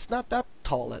that. It's not that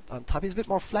tall on top. He's a bit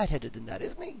more flat-headed than that,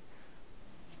 isn't he?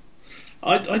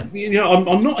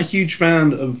 I'm not a huge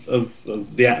fan of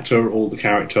the actor or the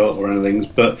character or anything,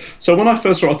 but so when I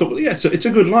first saw it, I thought, well, yeah, it's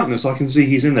a good likeness. I can see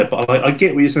he's in there, but I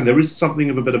get what you're saying. There is something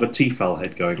of a bit of a Tefal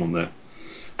head going on there,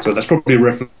 so that's probably a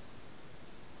reference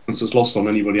that's lost on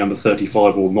anybody under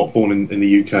 35 or not born in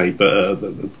the UK. But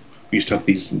we used to have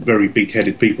these very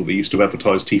big-headed people that used to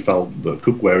advertise Tefal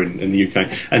cookware in the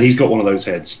UK, and he's got one of those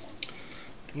heads.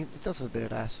 He does have a bit of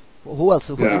that. Well, who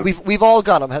else? We've all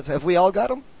got him. Have we all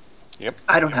got him? Yep.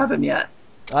 I don't have him yet.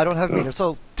 I don't have him either.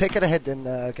 So take it ahead then,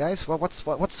 guys. Well, what's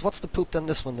the poop on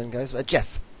this one then, guys?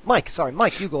 Jeff, Mike,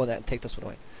 you go on that and take this one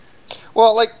away.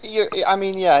 Well,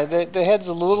 the head's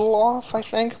a little off, I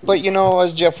think. But,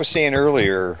 as Jeff was saying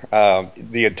earlier,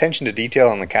 the attention to detail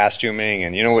on the costuming,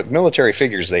 and, with military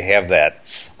figures, they have that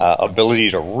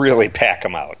ability to really pack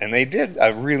them out. And they did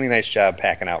a really nice job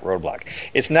packing out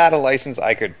Roadblock. It's not a license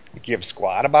I could give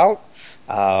squat about,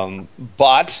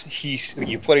 but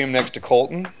you put him next to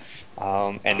Colton,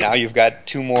 and now you've got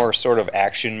two more sort of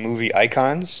action movie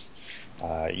icons.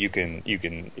 While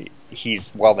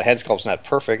the head sculpt's not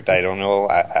perfect, I don't know.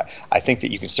 I think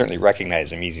that you can certainly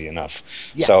recognize him easy enough.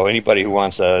 Yeah. So anybody who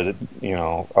wants a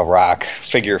Rock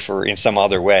figure in some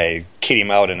other way, kit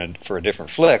him out for a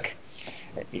different flick,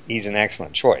 he's an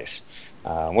excellent choice.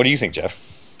 What do you think, Jeff?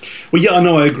 Well, yeah, I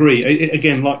know, I agree.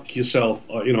 Again, like yourself,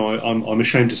 I'm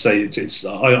ashamed to say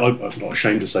I'm not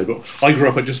ashamed to say, but I grew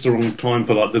up at just the wrong time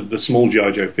for the small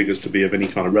G.I. Joe figures to be of any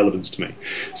kind of relevance to me.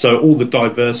 So all the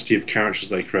diversity of characters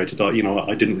they created, I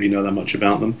didn't really know that much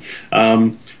about them.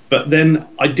 But then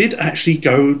I did actually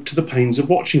go to the pains of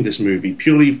watching this movie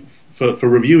purely for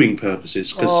reviewing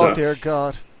purposes. Oh, dear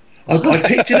God. I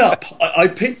picked it up. I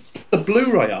picked the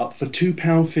Blu-ray up for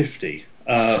 £2.50.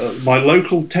 My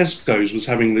local Tesco's was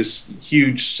having this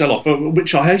huge sell-off,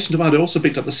 which I hasten to add, I also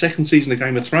picked up the second season of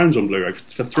Game of Thrones on Blu-ray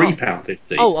for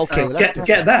 £3.50. Oh, okay. Well, get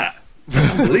that.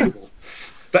 That's unbelievable.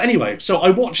 But anyway, so I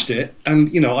watched it,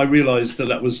 and I realised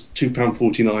that was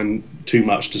 £2.49 too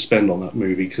much to spend on that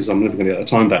movie because I'm never going to get the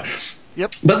time back.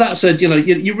 Yep. But that said,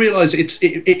 you realise it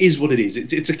is what it is.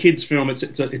 It's a kids' film. It's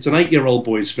an 8-year-old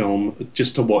boy's film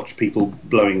just to watch people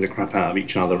blowing the crap out of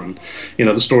each other, and the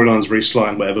storyline's very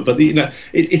slight and whatever. But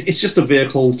it's just a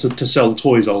vehicle to sell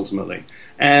toys ultimately.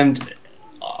 And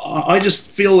I just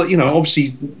feel that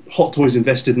obviously Hot Toys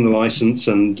invested in the license,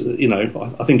 and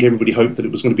I think everybody hoped that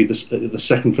it was going to be the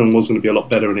second film was going to be a lot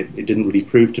better, and it didn't really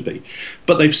prove to be.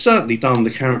 But they've certainly done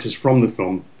the characters from the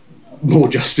film more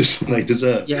justice than they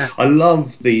deserve. Yeah. I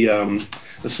love the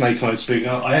Snake Eyes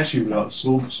figure. I actually really like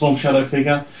the Storm Shadow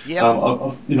figure. Yeah.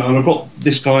 And I've got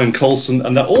this guy and Coulson,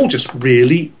 and they're all just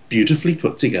really beautifully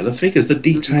put together figures. The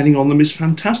detailing on them is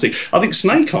fantastic. I think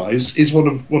Snake Eyes is one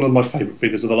of my favourite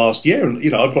figures of the last year, and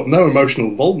I've got no emotional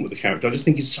involvement with the character. I just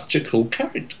think he's such a cool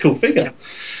figure.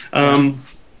 Yeah.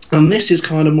 And this is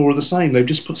kind of more of the same. They've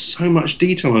just put so much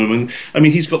detail on him. And I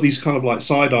mean, he's got these kind of like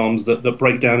sidearms that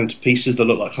break down into pieces that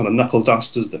look like kind of knuckle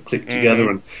dusters that click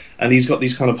together. And he's got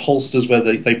these kind of holsters where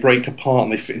they break apart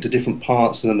and they fit into different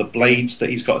parts. And then the blades that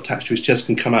he's got attached to his chest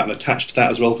can come out and attach to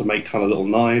that as well to make kind of little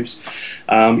knives.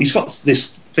 He's got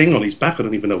this thing on his back. I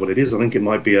don't even know what it is. I think it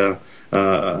might be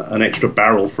an extra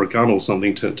barrel for a gun or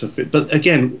something to fit. But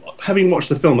again, having watched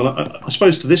the film, and I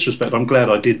suppose to this respect, I'm glad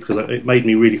I did, because it made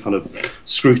me really kind of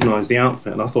scrutinise the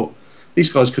outfit. And I thought, these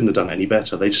guys couldn't have done it any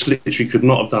better. They just literally could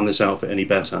not have done this outfit any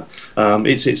better.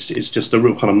 It's just a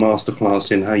real kind of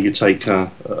masterclass in how you take a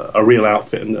real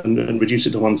outfit and reduce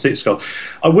it to 1/6 scale.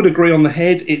 I would agree on the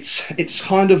head. It's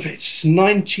over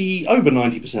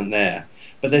 90% there,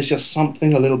 but there's just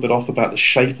something a little bit off about the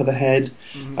shape of the head.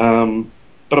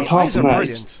 But apart from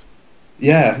that,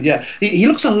 yeah. He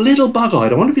looks a little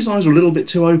bug-eyed. I wonder if his eyes are a little bit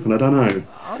too open. I don't know.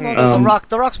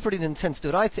 The Rock's pretty intense,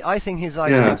 dude. I think his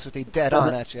eyes are absolutely dead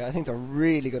on. Actually, I think they're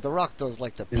really good. The Rock does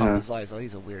like to pop his eyes. Oh,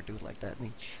 he's a weird dude like that.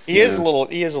 He is a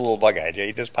little bug-eyed. Yeah,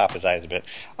 he does pop his eyes a bit.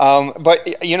 But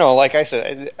like I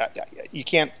said, you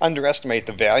can't underestimate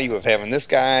the value of having this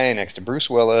guy next to Bruce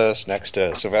Willis, next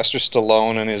to Sylvester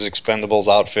Stallone in his Expendables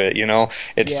outfit.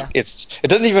 It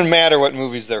doesn't even matter what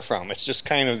movies they're from. It's just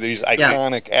kind of these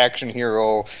iconic action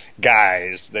hero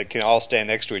guys that can all stand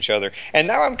next to each other. And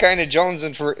now I'm kind of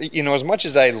jonesing for, as much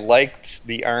as I liked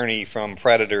the Arnie from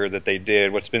Predator that they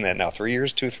did, what's been that now, 3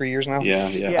 years, 2-3 years now?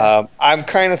 Yeah. I'm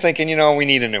kind of thinking, we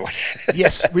need a new one.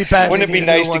 Yes, we badly Wouldn't it be need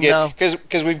nice a to new one get,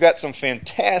 because we've got some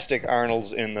fantastic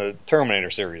Arnolds in the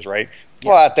Terminator series, right?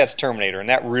 Well, that's Terminator, and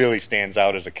that really stands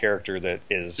out as a character that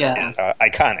is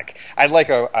iconic. I'd like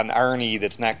an Arnie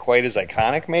that's not quite as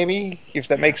iconic, maybe, if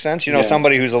that makes sense.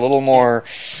 Somebody who's a little more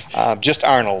just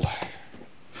Arnold.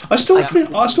 I still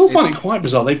find it quite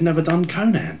bizarre they've never done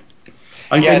Conan.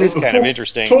 It is kind of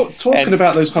interesting. Talking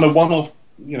about those kind of one-off,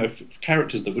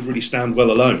 characters that would really stand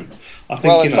well alone. I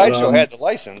think. Sideshow had the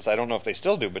license. I don't know if they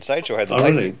still do, but Sideshow had the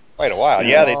license for quite a while.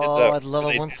 Yeah, they did. I'd love a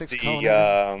 1/6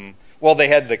 Conan. Well, they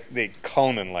had the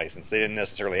Conan license. They didn't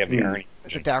necessarily have the Arnie.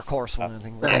 The Dark Horse one, I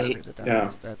think. Right. The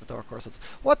Dark Horse.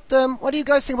 What do you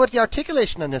guys think about the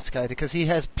articulation on this guy? Because he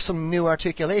has some new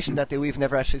articulation that we've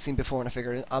never actually seen before in a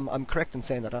figure. I'm correct in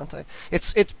saying that, aren't I?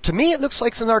 To me, it looks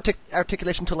like some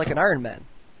articulation to like an Iron Man.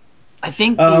 I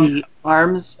think the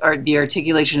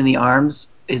articulation in the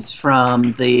arms is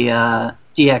from the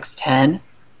DX-10.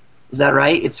 Is that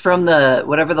right? It's from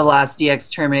whatever the last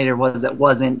DX Terminator was that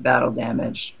wasn't battle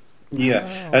damaged. Yeah,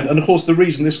 and of course the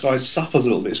reason this guy suffers a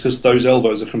little bit is because those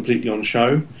elbows are completely on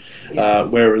show,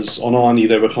 whereas on Arnie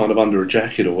they were kind of under a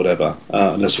jacket or whatever,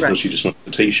 unless of course you just went for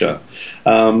the t-shirt.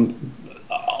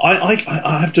 I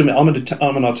have to admit,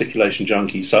 I'm an articulation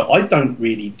junkie, so I don't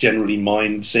really generally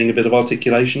mind seeing a bit of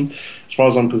articulation. As far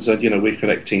as I'm concerned, we're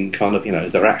collecting kind of,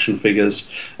 their action figures.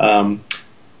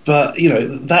 But,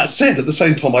 that said, at the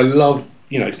same time, I love,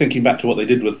 thinking back to what they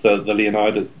did with the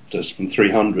Leonidas from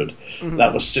 300. Mm-hmm.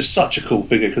 That was just such a cool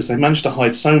figure because they managed to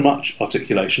hide so much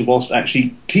articulation whilst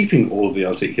actually keeping all of the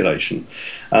articulation.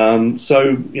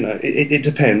 It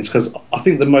depends, because I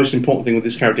think the most important thing with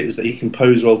this character is that he can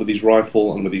pose well with his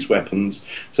rifle and with his weapons,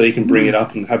 so he can bring it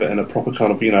up and have it in a proper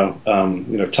kind of,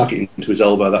 tuck it into his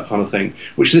elbow, that kind of thing,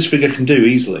 which this figure can do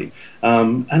easily.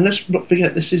 And let's not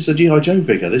forget, this is a G.I. Joe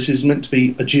figure. This is meant to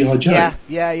be a G.I. Joe.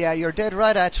 Yeah, you're dead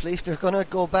right, actually. If they're going to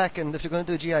go back and if they're going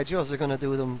to do G.I. Joes, they're going to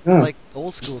do them like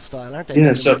old school style, aren't they?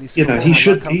 Yeah, so, he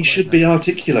should be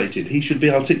articulated. He should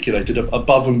be articulated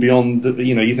above and beyond,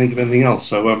 you think of anything else.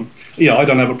 So, I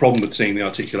don't have a problem with seeing the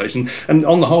articulation. And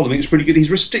on the whole, I think it's pretty good. He's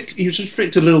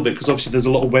restricted a little bit because obviously there's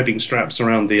a lot of webbing straps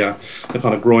around the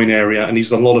kind of groin area, and he's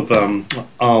got a lot of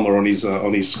armour on his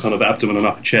kind of abdomen and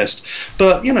upper chest.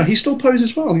 But, he still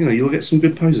poses well. You'll get some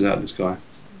good poses out of this guy.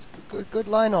 Good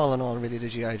line, all in all, really, the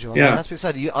G.I. Joe. Yeah. As we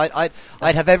said,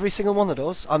 I'd have every single one of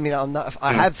those. I mean,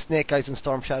 I have Snake Eyes and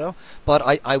Storm Shadow, but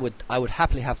I would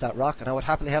happily have that Rock, and I would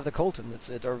happily have the Colton.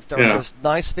 They're just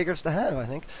nice figures to have, I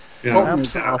think. Yeah. Colton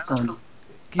is awesome.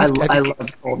 I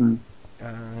love Colton.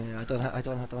 I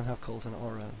don't have Colton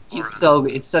or.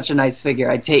 It's such a nice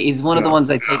figure. He's one of the ones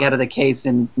I take out of the case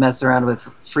and mess around with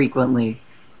frequently.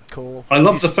 Cool. I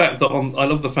love the fact that on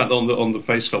the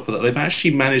face sculpt for that they've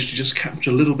actually managed to just capture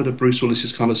a little bit of Bruce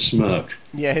Willis's kind of smirk.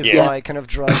 Yeah, his dry kind of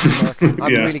dry smirk.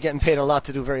 I'm really getting paid a lot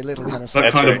to do very little kind of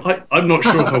stuff. I'm not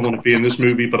sure if I want to be in this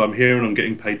movie, but I'm here and I'm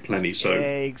getting paid plenty. So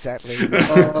exactly.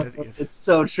 It's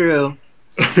so true.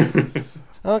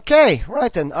 Okay,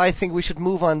 right then. I think we should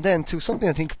move on then to something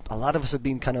I think a lot of us have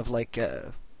been kind of like.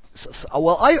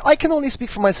 I can only speak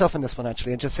for myself in this one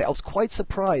actually, and just say I was quite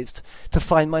surprised to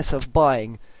find myself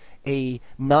buying a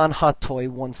non-Hot Toy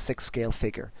 1/6 scale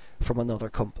figure from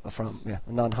another a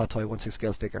non-Hot Toy 1/6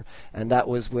 scale figure, and that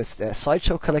was with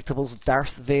Sideshow Collectables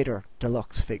Darth Vader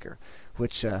deluxe figure,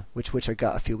 which I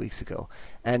got a few weeks ago,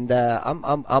 and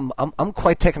I'm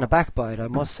quite taken aback by it, I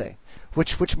must say.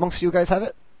 Which amongst you guys have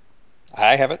it?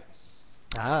 I have it.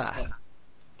 I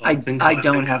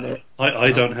don't have it.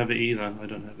 I don't have it either. I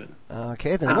don't have it.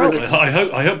 Okay, then.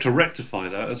 I hope to rectify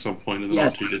that at some point in the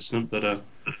not too distant, but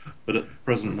at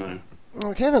present, no.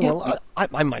 Okay, then. Yeah. Well,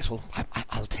 I might as well.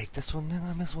 I'll take this one then.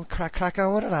 I might as well crack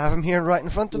on with it. I have him here right in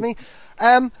front of me.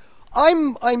 I'm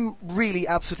really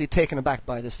absolutely taken aback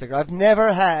by this figure. I've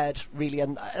never had really,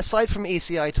 and aside from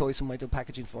ACI toys whom I do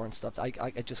packaging for and stuff, I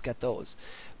just get those.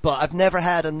 But I've never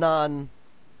had a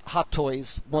non-Hot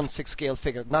Toys 1/6 scale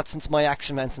figure. Not since my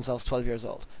Action Man since I was 12 years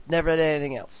old. Never had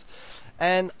anything else.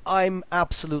 And I'm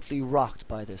absolutely rocked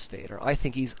by this Vader. I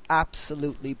think he's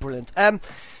absolutely brilliant.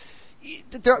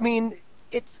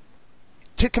 It's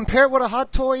to compare it with a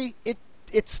Hot Toy, it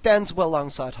stands well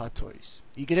alongside Hot Toys.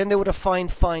 You get in there with a fine,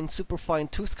 super fine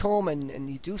tooth comb, and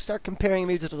you do start comparing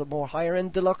maybe to the more higher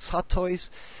end deluxe Hot Toys.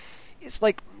 It's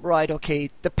like, right, okay,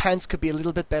 the pants could be a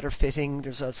little bit better fitting.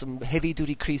 There's some heavy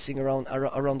duty creasing around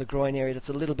the groin area that's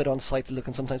a little bit unsightly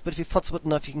looking sometimes. But if you futz with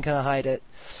enough, you can kind of hide it.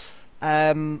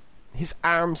 His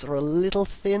arms are a little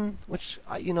thin, which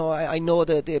I know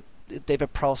that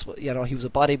David Prowse, he was a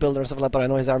bodybuilder and stuff like that, but I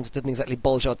know his arms didn't exactly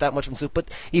bulge out that much from suit. But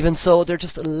even so, they're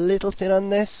just a little thin on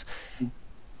this.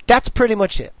 That's pretty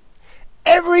much it.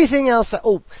 Everything else,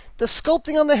 the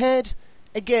sculpting on the head,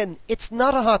 again, it's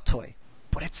not a Hot Toy.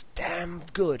 but it's damn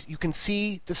good. You can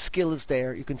see the skill is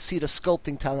there. You can see the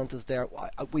sculpting talent is there.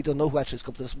 We don't know who actually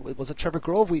sculpted this. Was it Trevor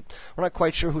Grove? We're not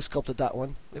quite sure who sculpted that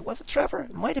one. Was it Trevor?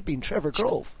 It might have been Trevor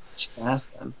Grove.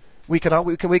 Ask them. We can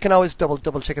always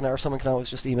double check it, or someone can always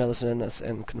just email us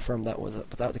and confirm that was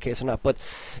the case or not. But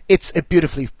it's a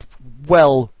beautifully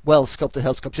well sculpted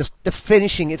hell sculpt. Just the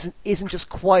finishing isn't just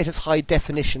quite as high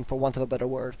definition, for want of a better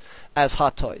word, as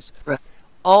Hot Toys. Right.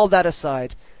 All that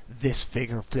aside, this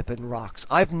figure flipping rocks.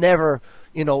 I've never,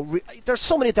 there's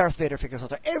so many Darth Vader figures out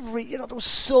there. There was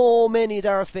so many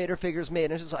Darth Vader figures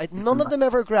made, and none of them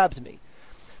ever grabbed me.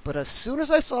 But as soon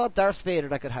as I saw Darth Vader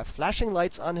that could have flashing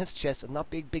lights on his chest and not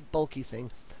big bulky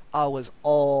thing, I was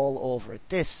all over it.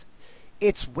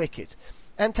 It's wicked.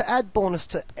 And to add bonus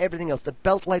to everything else, the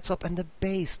belt lights up, and the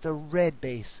base, the red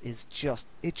base, just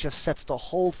sets the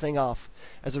whole thing off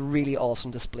as a really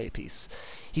awesome display piece.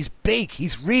 He's big.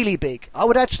 He's really big. I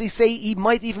would actually say he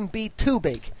might even be too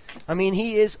big. I mean,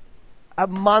 he is a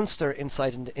monster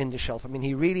inside in the shelf. I mean,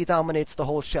 he really dominates the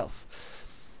whole shelf.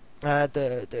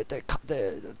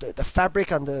 The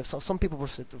fabric on some people were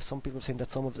saying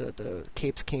that some of the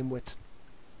capes came with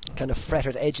kind of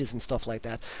fretted edges and stuff like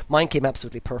that. Mine came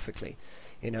absolutely perfectly.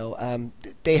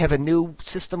 They have a new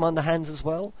system on the hands as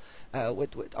well,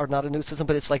 or not a new system,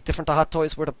 but it's like different to Hot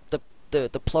Toys, where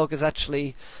the plug is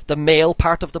actually, the male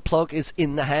part of the plug is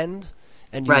in the hand,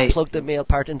 and you plug the male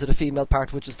part into the female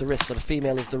part, which is the wrist. So the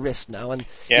female is the wrist now, and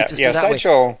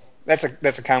Sideshow. That's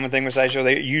a common thing with Sideshow.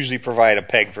 They usually provide a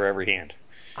peg for every hand.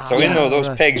 So those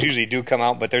pegs usually do come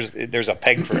out, but there's a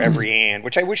peg for every hand,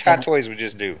 which I wish Hot Toys would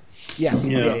just do.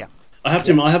 Yeah. I have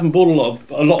to admit, I haven't bought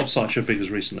a lot of Sideshow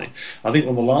figures recently. I think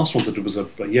one of the last ones I did was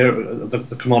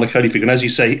the Commander Cody figure, and as you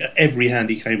say, every hand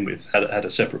he came with had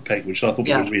a separate peg, which I thought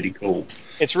was really cool.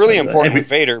 It's really important with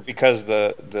Vader because of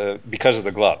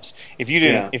the gloves. If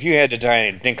you had to try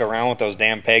and dink around with those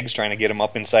damn pegs trying to get them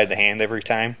up inside the hand every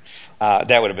time,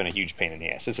 that would have been a huge pain in the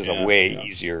ass. This is a way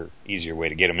easier way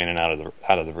to get them in and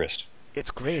out of the wrist. It's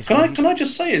great. Can I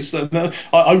just say it's that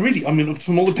I mean,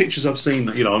 from all the pictures I've seen,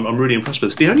 I'm really impressed with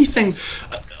this. The only thing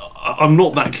I'm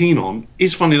not that keen on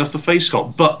is, funny enough, the face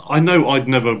sculpt. But I know I'd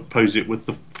never pose it with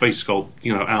the face sculpt,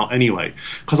 out anyway,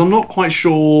 because I'm not quite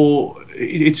sure.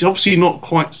 It's obviously not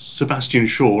quite Sebastian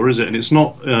Shaw, is it? And it's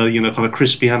not, kind of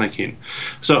crispy Anakin.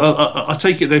 So I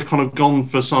take it they've kind of gone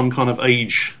for some kind of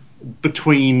age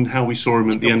between how we saw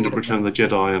him at the end of Return of the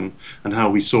Jedi and how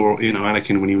we saw,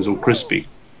 Anakin when he was all crispy.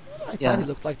 I thought he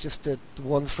looked like just the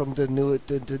one from the new,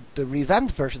 the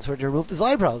revamped versions where they removed his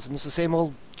eyebrows, and it's the same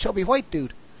old chubby white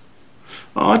dude.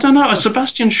 Oh, I don't know.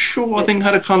 Sebastian Shaw, I think,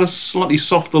 had a kind of slightly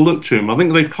softer look to him. I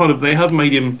think they have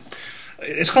made him.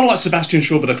 It's kind of like Sebastian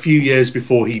Shaw, but a few years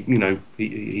before he died.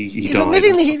 He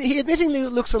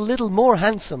admittingly looks a little more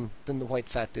handsome than the white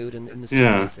fat dude in the suit.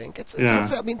 I think.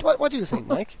 I mean, what do you think,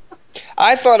 Mike?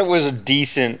 I thought it was a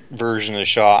decent version of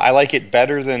Shaw. I like it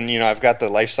better than, I've got the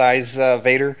life-size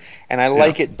Vader, and I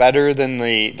like it better than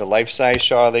the life-size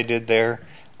Shaw they did there.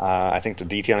 I think the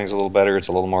detailing is a little better. It's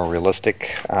a little more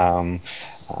realistic.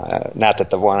 Not that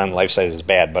the one on life-size is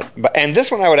bad, but and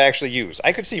this one I would actually use.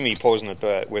 I could see me posing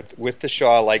with the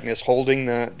Shaw likeness, holding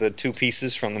the two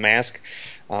pieces from the mask.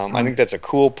 I think that's a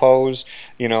cool pose.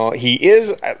 He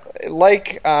is,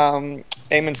 like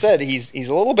Eamon said, he's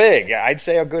a little big. I'd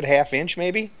say a good half inch,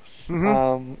 maybe.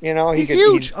 Mm-hmm. He's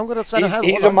huge.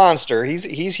 He's a monster.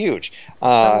 He's huge.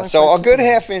 So a good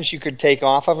half inch you could take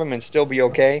off of him and still be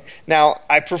okay. Now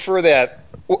I prefer that.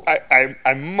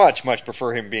 I much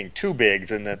prefer him being too big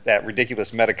than that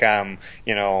ridiculous Metacom.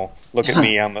 Look at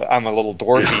me, I'm a little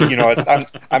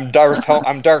dwarfy. I'm Darth.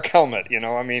 I'm Dark Helmet.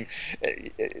 I mean,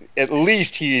 at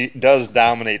least he does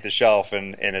dominate the shelf,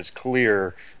 and it's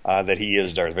clear that he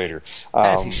is Darth Vader.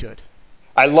 As he should.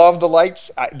 I love the lights.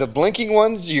 The blinking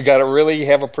ones, you got to really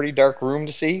have a pretty dark room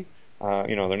to see.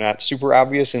 They're not super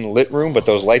obvious in the lit room, but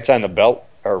those lights on the belt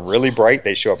are really bright.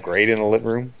 They show up great in a lit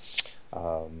room.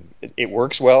 It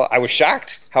works well. I was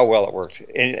shocked how well it worked.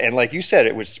 And like you said,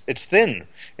 it's thin.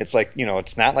 It's like,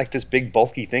 it's not like this big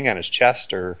bulky thing on his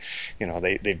chest, or,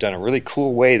 they've done a really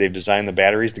cool way. They've designed the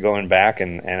batteries to go in back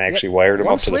and actually wired them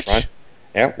up to the front.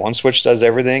 Yeah, one switch does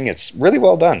everything. It's really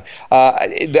well done.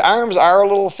 The arms are a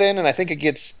little thin, and I think it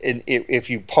gets, if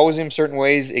you pose him certain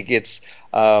ways, it gets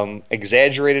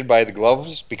exaggerated by the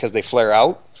gloves because they flare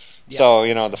out. Yeah.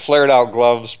 So, the flared out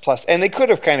gloves plus, and they could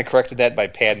have kind of corrected that by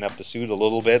padding up the suit a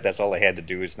little bit. That's all they had to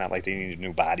do. It's not like they needed a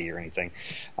new body or anything.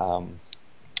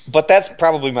 But that's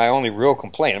probably my only real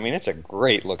complaint. I mean, it's a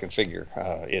great looking figure.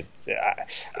 I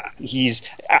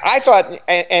thought,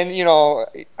 and you know,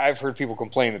 I've heard people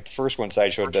complain that the first one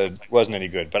Sideshow did wasn't any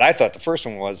good, but I thought the first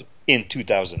one was in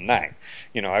 2009.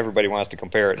 You know, everybody wants to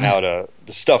compare it now to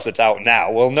the stuff that's out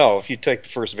now. Well, no, if you take the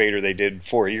first Vader they did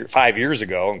 5 years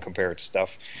ago and compare it to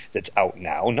stuff that's out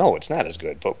now, no, it's not as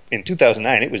good. But in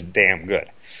 2009, it was damn good.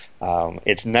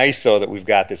 It's nice, though, that we've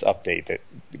got this update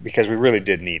because we really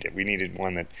did need it. We needed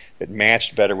one that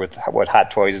matched better with what Hot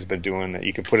Toys has been doing. That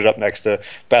you can put it up next to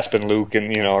Bespin Luke,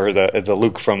 and you know, or the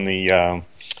Luke from the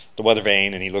Weather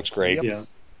Vane, and he looks great. Yeah.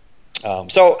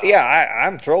 So yeah,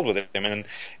 I'm thrilled with him,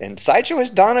 and Sideshow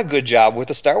has done a good job with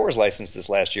the Star Wars license this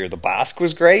last year. The Bosk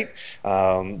was great,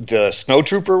 the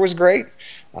Snowtrooper was great.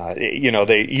 You know,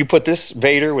 you put this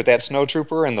Vader with that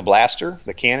Snowtrooper and the blaster,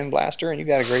 the cannon blaster, and you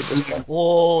got a great display.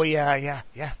 Oh yeah,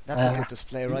 that's a good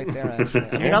display right there.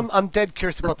 Actually. I mean, I'm dead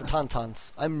curious about the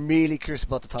Tauntauns. I'm really curious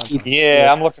about the Tauntauns.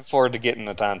 Yeah, I'm looking forward to getting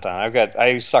the Tauntaun.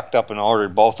 I sucked up and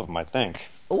ordered both of them, I think.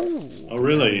 Oh,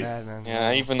 really?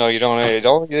 Yeah, even though you don't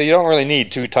really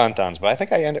need 2 Tauntauns, but I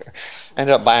think I ended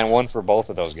up buying one for both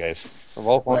of those guys. For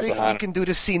both ones. You can do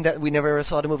the scene that we never ever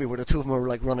saw in the movie where the two of them were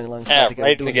like running alongside together,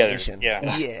 right doing together. mission.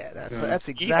 Yeah, that's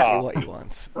exactly what you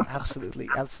want.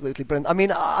 Absolutely brilliant. I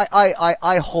mean,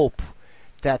 I hope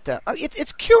that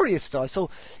it's curious though. So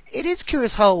it is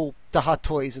curious how the Hot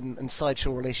Toys and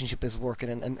Sideshow relationship is working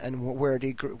and where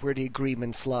the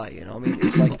agreements lie. You know, I mean,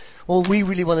 it's like, well, we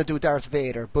really want to do Darth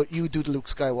Vader, but you do the Luke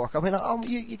Skywalker. I mean,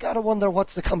 you gotta wonder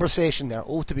what's the conversation there.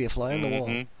 Oh, to be a fly on the wall.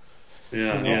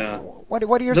 Yeah, you know, yeah.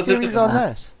 What are your theories on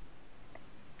that?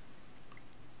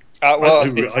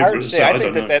 Well, it's hard to say. I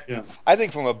I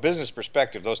think from a business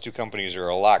perspective, those two companies are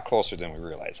a lot closer than we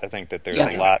realize. I think that there's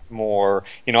a lot more.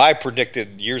 You know, I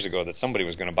predicted years ago that somebody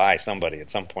was going to buy somebody at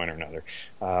some point or another,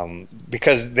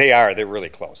 because they're really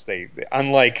close. They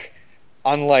unlike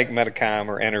Metacom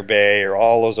or Enter Bay or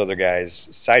all those other guys,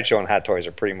 Sideshow and Hot Toys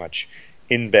are pretty much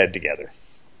in bed together.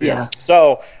 Yeah.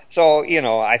 So you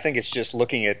know, I think it's just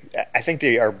looking at. I think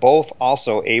they are both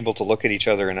also able to look at each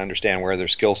other and understand where their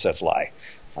skill sets lie.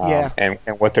 And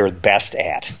what they're best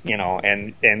at, you know,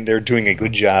 and they're doing a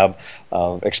good job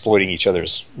of exploiting each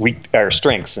other's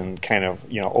strengths and kind of,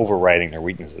 you know, overriding their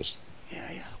weaknesses.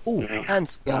 Oh,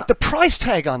 and the price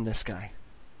tag on this guy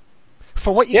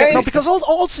for what you get, no, because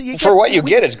also you get, for what you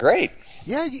get is great.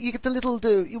 Yeah, you get the little.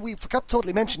 We forgot to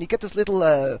totally mention. You get this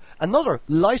little another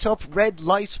light up red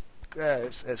light,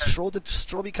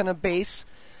 strobe kind of base,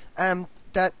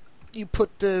 that. You put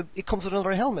it comes with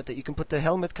another helmet that you can put. The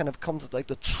helmet kind of comes like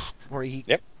the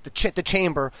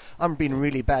chamber. I'm being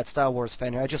really bad Star Wars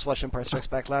fan here. I just watched Empire Strikes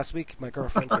Back last week. My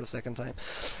girlfriend for the second time,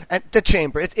 and the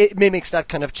chamber it mimics that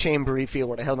kind of chambery feel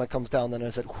where the helmet comes down and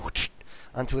it's like whoosh,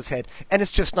 onto his head, and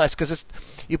it's just nice because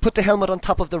you put the helmet on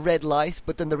top of the red light,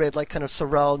 but then the red light kind of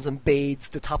surrounds and bathes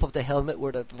the top of the helmet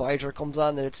where the visor comes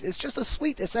on, and it's just a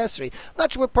sweet accessory.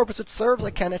 Not sure what purpose it serves.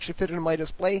 I can't actually fit it in my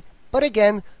display, but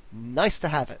again, nice to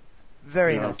have it.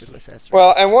 Very nice little accessory.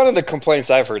 Well, and one of the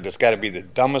complaints I've heard that's got to be the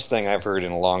dumbest thing I've heard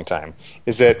in a long time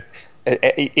is that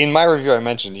in my review I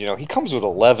mentioned, you know, he comes with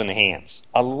 11 hands.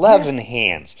 11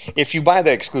 hands. If you buy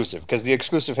the exclusive, because the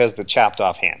exclusive has the chopped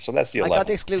off hands, so that's the 11. I got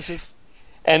the exclusive.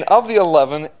 And of the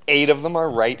 11, 8 of them are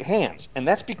right hands. And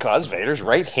that's because Vader's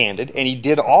right-handed, and he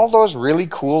did all those really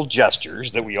cool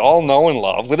gestures that we all know and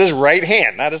love with his right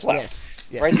hand, not his left. Yes.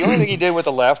 Right, the only thing he did with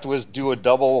the left was do a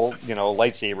double, you know,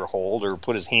 lightsaber hold or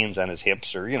put his hands on his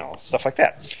hips or, you know, stuff like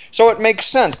that. So it makes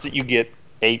sense that you get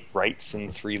 8 rights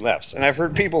and 3 lefts. And I've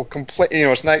heard people complain, you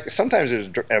know, it's not. Sometimes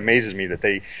it amazes me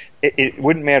that it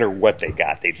wouldn't matter what they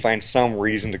got, they'd find some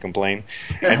reason to complain.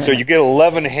 And so you get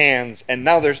 11 hands, and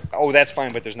now that's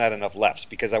fine, but there's not enough lefts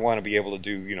because I want to be able to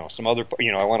do, you know, some other,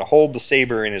 you know, I want to hold the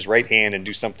saber in his right hand and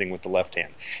do something with the left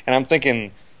hand. And I'm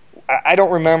thinking, I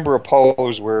don't remember a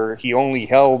pose where he only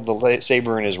held the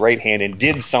saber in his right hand and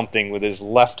did something with his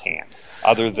left hand,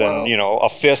 other than you know, a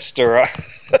fist or a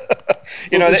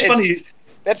you know.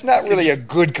 That's not really a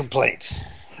good complaint.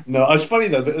 No, it's funny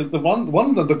though. The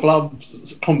one of the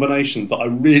gloves combinations that I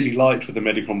really liked with the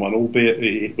Medicom one,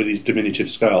 albeit with his diminutive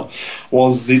scale,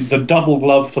 was the double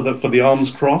glove for the arms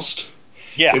crossed.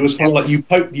 Yeah, it was kind of like you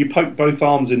poke both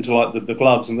arms into like the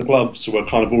gloves, and the gloves were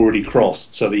kind of already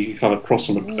crossed, so that you can kind of cross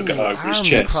them over his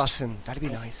chest. Crossing. That'd be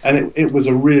nice. And it was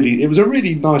a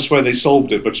really nice way they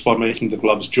solved it, but just by making the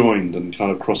gloves joined and kind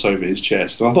of cross over his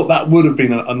chest. And I thought that would have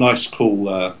been a nice, cool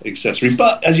accessory.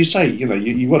 But as you say, you know,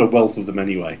 you've got a wealth of them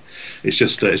anyway. It's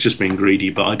just being greedy,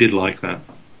 but I did like that.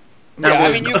 Yeah,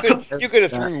 I mean, you could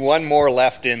have thrown one more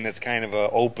left in that's kind of a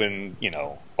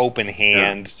open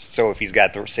hand. So if he's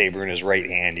got the saber in his right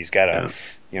hand, he's got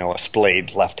a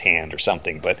splayed left hand or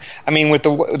something. But I mean, with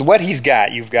what he's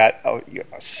got, you've got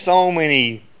so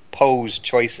many pose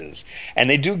choices, and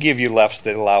they do give you lefts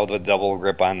that allow the double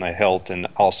grip on the hilt, and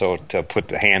also to put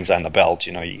the hands on the belt.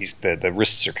 The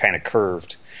wrists are kind of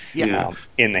curved, in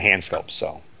the hand sculpt.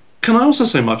 So. Can I also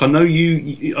say, Mike, I know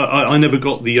I never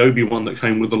got the Obi-Wan that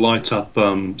came with the light-up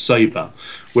saber,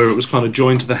 where it was kind of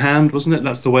joined to the hand, wasn't it?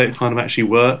 That's the way it kind of actually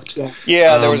worked.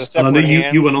 Yeah, there was a separate and I know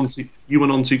hand. You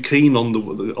went on too keen on the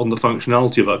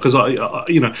functionality of that, because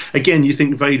again, you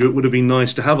think Vader, it would have been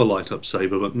nice to have a light-up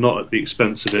saber, but not at the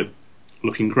expense of it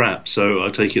looking crap. So I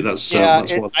take it that's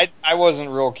what I wasn't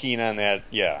real keen on that.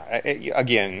 Yeah,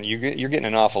 again, you're getting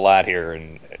an awful lot here,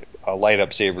 and a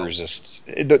light-up saber is just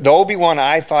the Obi-Wan.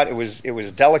 I thought it was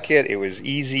delicate. It was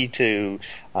easy to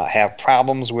have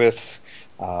problems with.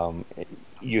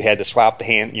 You had to swap the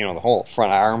hand, the whole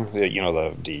front arm,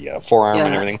 the forearm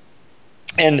and everything.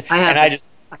 And I just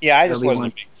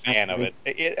wasn't a big fan of it.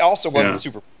 It also wasn't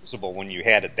super usable when you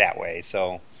had it that way.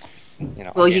 So,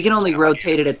 well, you can only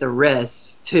rotate it at the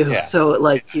wrist too. Yeah. So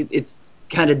it's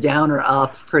kind of down or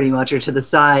up pretty much, or to the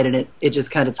side, and it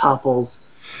just kind of topples.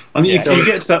 I mean, you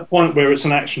get to that point where it's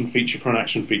an action feature for an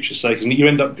action feature's sake, and you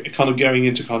end up kind of going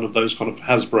into kind of those kind of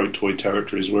Hasbro toy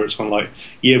territories where it's kind of like,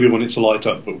 yeah, we want it to light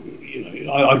up, but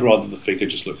I'd rather the figure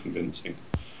just look convincing.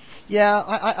 Yeah,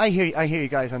 I hear you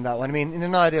guys on that one. I mean, in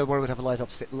an ideal world, we'd have a light up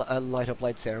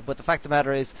lightsaber, but the fact of the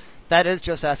matter is that is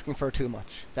just asking for too much.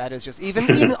 That is just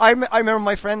even I remember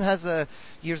my friend has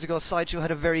years ago Sideshow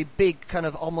had a very big kind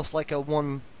of almost like a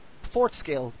 1/4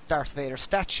 scale Darth Vader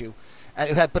statue. And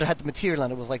it had the material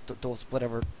on it. Was like those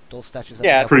statues.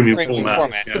 Yeah, premium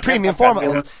format. The premium format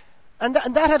ones. And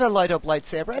that had a light up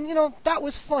lightsaber, and that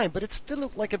was fine, but it still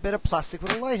looked like a bit of plastic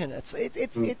with a light in it. So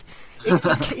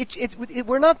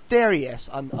we're not there yet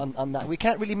on that. We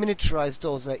can't really miniaturize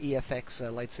those EFX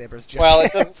lightsabers. Just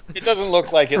yet. It doesn't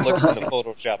look like it looks in the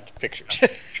photoshopped pictures.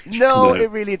 No, it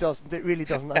really doesn't. It really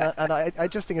doesn't. And I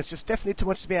just think it's just definitely too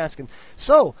much to be asking.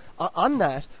 So on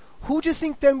that, who do you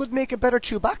think then would make a better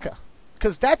Chewbacca?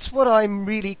 Because that's what I'm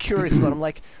really curious about. I'm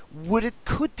like,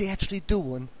 could they actually do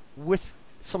one with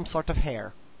some sort of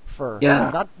hair, fur?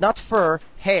 Yeah. Not fur,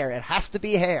 hair. It has to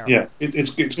be hair. Yeah, it's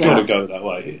got to go that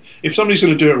way. If somebody's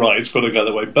going to do it right, it's got to go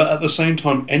that way. But at the same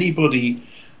time, anybody,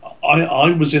 I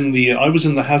was in the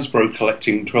Hasbro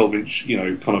collecting 12-inch,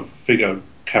 kind of figure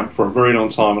camp for a very long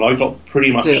time, and I got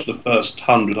pretty much the first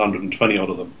 120 odd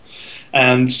of them.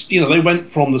 And, they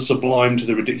went from the sublime to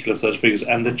the ridiculous, those figures.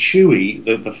 And the Chewie,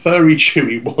 the furry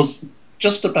Chewie, was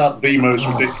just about the most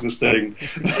ridiculous thing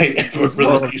they ever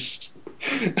released.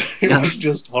 It was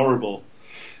just horrible.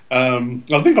 I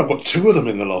think I've got 2 of them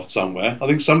in the loft somewhere. I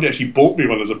think somebody actually bought me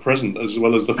one as a present, as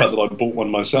well as the fact that I bought one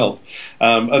myself.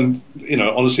 And,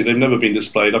 honestly, they've never been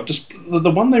displayed.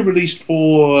 The one they released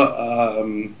for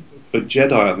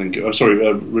Jedi, I think.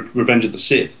 Revenge of the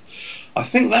Sith. I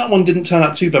think that one didn't turn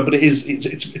out too bad, but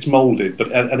it's moulded,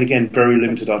 but and again very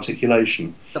limited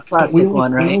articulation. The plastic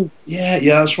one, right? Yeah,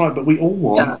 that's right. But we all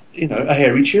want, a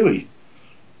hairy Chewie,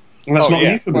 and that's not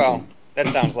a euphemism.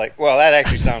 Well, that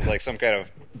actually sounds like some kind of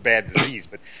bad disease.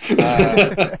 But you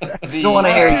don't want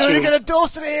a hairy Chewie. You're gonna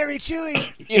dose of a hairy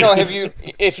Chewie.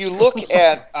 If you look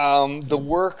at the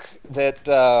work that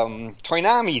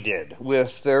Toynami did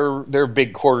with their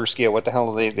big quarter scale, what the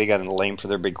hell they got in the lane for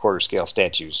their big quarter scale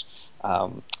statues?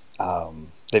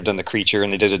 They've done the creature,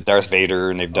 and they did a Darth Vader,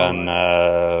 and they've done.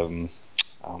 I'm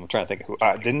trying to think who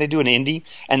didn't they do an Indy?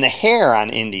 And the hair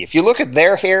on Indy. If you look at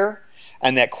their hair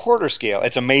and that quarter scale,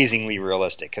 it's amazingly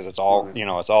realistic because it's all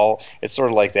it's sort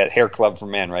of like that hair club for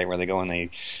men, right? Where they go and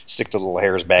they stick the little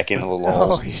hairs back in the little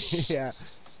holes. Yeah.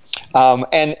 And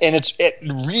it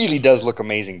really does look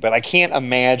amazing, but I can't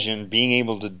imagine being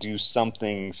able to do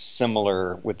something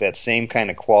similar with that same kind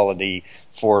of quality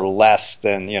for less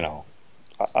than a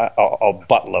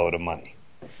buttload of money.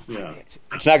 Yeah,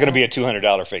 it's not going to be a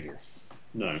 $200 figure.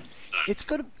 No, it's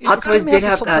good. Hot Toys did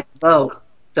have that vote,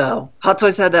 though. Hot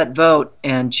Toys had that vote,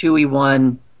 and Chewie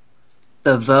won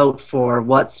the vote for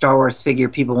what Star Wars figure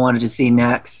people wanted to see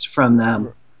next from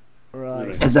them.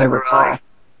 Right, as I recall.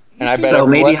 And I bet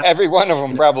every one of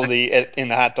them probably in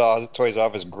the Hot Toys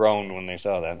office groaned when they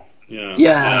saw that.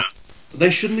 Yeah. They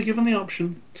shouldn't have given the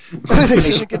option.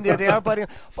 They are biting.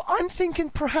 But I'm thinking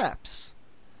perhaps,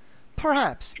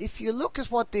 if you look at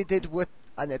what they did with,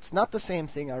 and it's not the same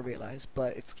thing, I realize,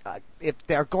 but it's if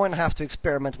they're going to have to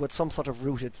experiment with some sort of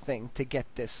rooted thing to get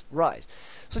this right.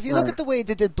 So if you look at the way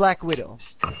they did Black Widow,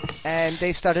 and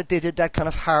they did that kind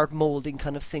of hard molding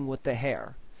kind of thing with the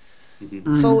hair.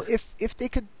 Mm-hmm. So if they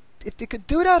could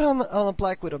do that on a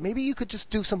Black Widow, maybe you could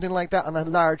just do something like that on a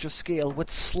larger scale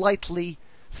with slightly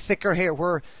thicker hair,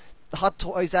 where the Hot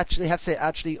Toys actually have to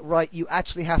say, you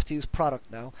actually have to use product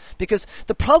now. Because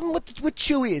the problem with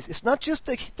Chewie is, it's not just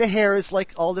the hair is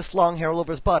like all this long hair all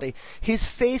over his body. His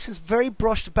face is very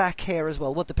brushed back hair as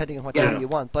well, depending on what Chewie you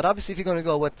want. But obviously if you're going to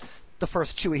go with the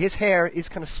first Chewie, his hair is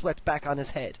kind of swept back on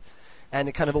his head. And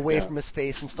it kind of away from his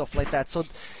face and stuff like that. So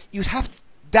you'd have,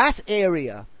 that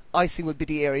area, I think, would be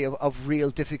the area of real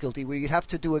difficulty, where you'd have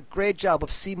to do a great job of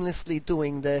seamlessly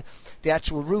doing the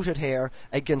actual rooted hair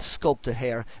against sculpted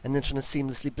hair, and then trying to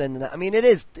seamlessly blend that. I mean, it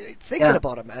is, thinking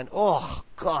about it, man, oh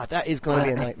god, that is going to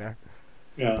be a nightmare.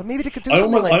 Yeah. But maybe they could do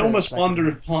something like that. I almost wonder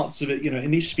if parts of it, it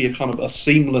needs to be a kind of a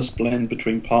seamless blend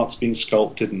between parts being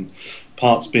sculpted and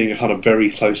parts being a kind of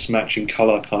very close match in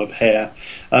colour kind of hair.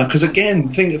 Because again,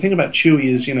 the thing about Chewie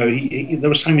is, there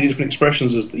were so many different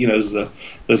expressions as there's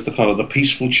the kind of the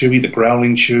peaceful Chewie, the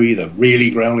growling Chewie, the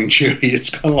really growling Chewie. It's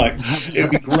kind of like, it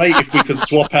would be great if we could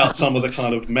swap out some of the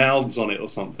kind of mouths on it or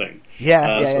something.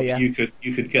 Yeah. You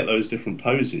could get those different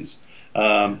poses.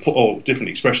 Or different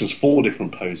expressions for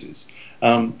different poses.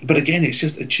 But again, it's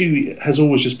just Chewie has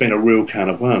always just been a real can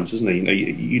of worms, isn't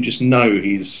he? You just know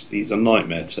he's a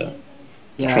nightmare to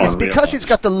try. It's because he's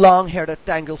got the long hair that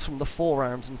dangles from the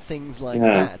forearms and things like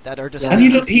that are just. And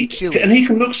he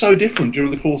can look so different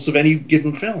during the course of any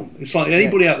given film. It's like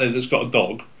anybody out there that's got a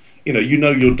dog. You know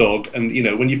your dog, and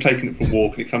when you've taken it for a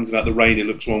walk and it comes out the rain, it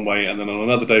looks one way, and then on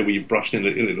another day where you've brushed it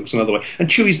looks another way. And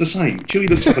Chewie's the same. Chewie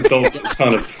looks like a dog that's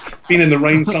kind of been in the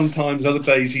rain sometimes. Other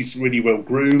days he's really well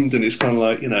groomed, and it's kind of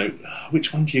like,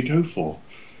 which one do you go for?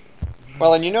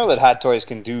 Well, and that Hot Toys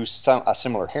can do a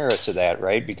similar hair to that,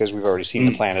 right? Because we've already seen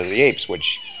the Planet of the Apes,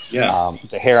 which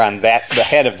the hair on the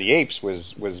head of the apes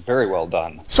was very well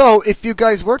done. So, if you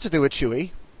guys were to do a Chewie,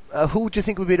 who do you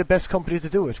think would be the best company to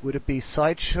do it? Would it be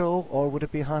Sideshow or would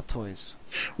it be Hot Toys?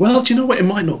 Well, do you know what? It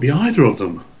might not be either of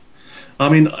them. I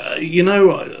mean,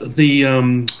 the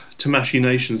Tamashii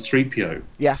Nations 3PO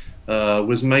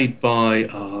was made by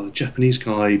a Japanese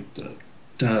guy,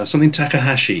 something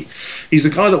Takahashi. He's the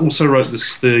guy that also wrote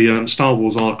the Star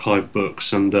Wars archive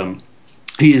books, and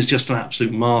he is just an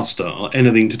absolute master on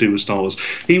anything to do with Star Wars.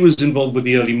 He was involved with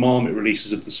the early Marmot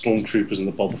releases of the Stormtroopers and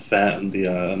the Boba Fett and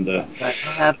the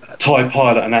TIE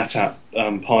Pilot and AT-AT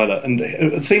Pilot. And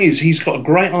the thing is, he's got a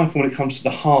great eye for when it comes to the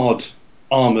hard,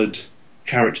 armoured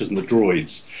characters and the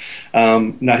droids.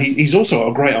 Now, he's also got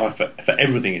a great eye for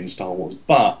everything in Star Wars,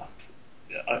 but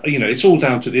it's all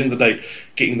down to, at the end of the day,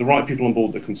 getting the right people on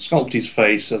board that can sculpt his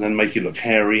face and then make it look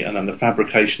hairy, and then the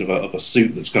fabrication of a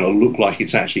suit that's going to look like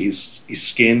it's actually his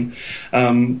skin.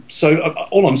 So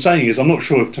all I'm saying is, I'm not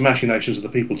sure if Tamashii Nations are the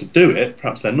people to do it.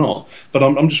 Perhaps they're not. But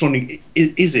I'm just wondering,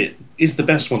 is the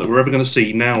best one that we're ever going to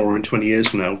see now or in 20 years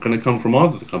from now going to come from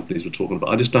either of the companies we're talking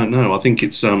about? I just don't know. I think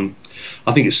it's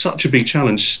such a big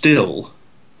challenge still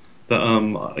that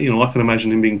I can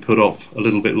imagine him being put off a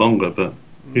little bit longer, but.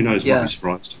 Who knows? Might be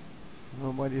surprised.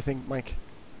 Well, what do you think, Mike?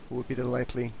 Who would be the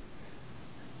likely?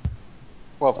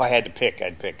 Well, if I had to pick,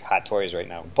 I'd pick Hot Toys right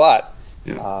now. But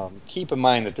keep in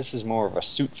mind that this is more of a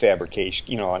suit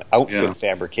fabrication, an outfit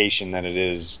fabrication than it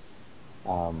is.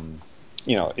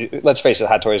 Let's face it,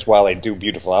 Hot Toys, while they do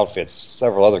beautiful outfits,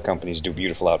 several other companies do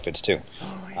beautiful outfits too.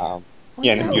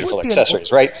 And beautiful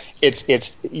accessories, right?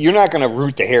 It's you're not going to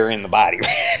root the hair in the body.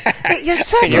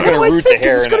 Exactly. You're going to root the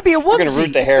hair. It's going to be a onesie. You're going to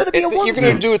root the hair. You're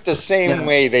going to do it the same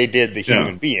way they did the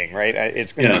human being, right?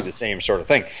 It's going to be the same sort of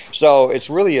thing. So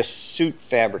it's really a suit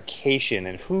fabrication,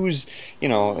 and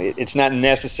it's not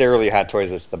necessarily Hot Toys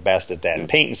that's the best at that. And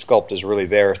paint and sculpt is really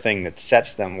their thing that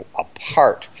sets them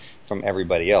apart from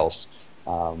everybody else.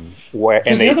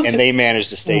 They managed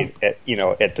to stay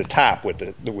at the top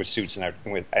with suits and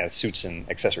suits and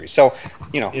accessories. So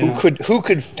who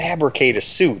could fabricate a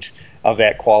suit of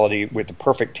that quality with the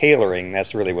perfect tailoring?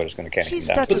 That's really what it's going to come down to.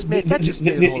 That just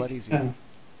made it a whole lot easier.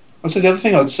 And so the other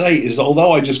thing I'd say is,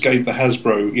 although I just gave the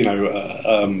Hasbro,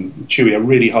 Chewie a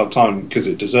really hard time because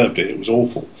it deserved it, it was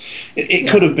awful. It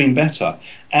could have been better.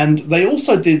 And they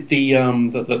also did the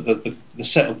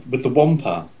set with the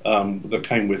Wampa that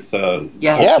came with. The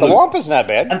Wampa's not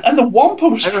bad, and the Wampa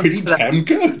was pretty damn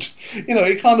good.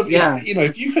 It kind of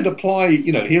if you could apply,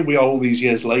 here we are all these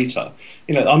years later.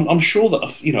 I'm sure that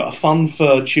a fun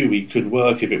fur Chewie could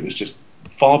work if it was just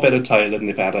far better tailored, and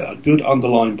if it had a good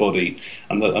underlying body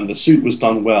and the suit was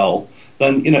done well,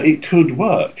 then it could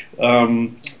work.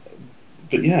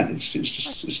 But it's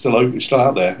still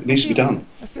out there. It needs to be done.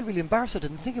 I feel really embarrassed I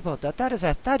didn't think about that. That is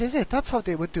it. That's how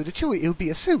they would do the Chewie. It would be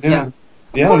a suit. Yeah.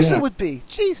 Of course it would be.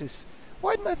 Jesus,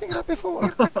 why didn't I think of that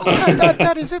before?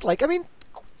 that is it.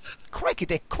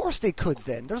 crikey, of course they could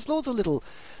then. There's loads of little,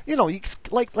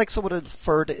 like some of the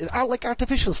fur, like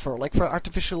artificial fur, like for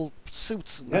artificial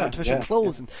suits and artificial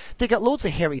clothes, and they got loads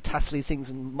of hairy, tassely things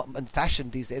in fashion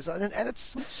these days. And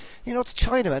it's, it's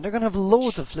China, man. They're going to have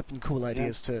loads of flipping cool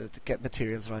ideas to get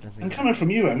materials right and things. And coming from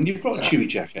you, I mean, you've got a Chewy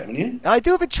jacket, haven't you? I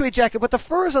do have a Chewy jacket, but the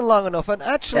fur isn't long enough. And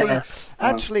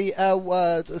actually,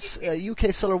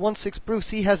 UK seller 16 Bruce,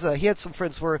 he had some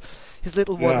friends where his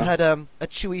little one had a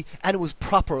Chewy, and it was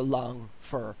proper long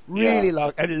fur, really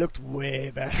long, and it looked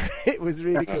way better. It was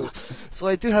really cool. So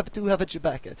I do have a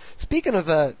jacket. Speaking of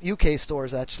UK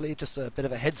stores, actually, just a bit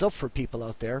of a heads up for people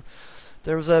out there.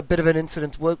 There was a bit of an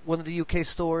incident with one of the UK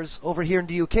stores over here in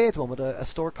the UK at the moment, a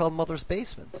store called Mother's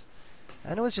Basement.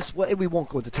 And it was just, we won't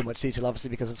go into too much detail, obviously,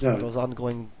 because it's one of those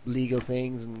ongoing legal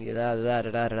things and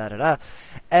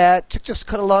to just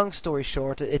cut a long story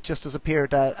short, it just has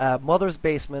appeared that Mother's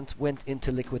Basement went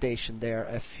into liquidation there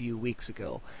a few weeks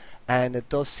ago. And it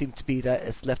does seem to be that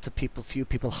it's left few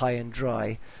people high and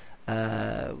dry,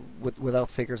 without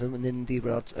figures and indeed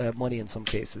without money in some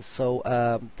cases. So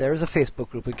there is a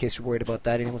Facebook group in case you're worried about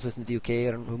that. Anyone's listening to the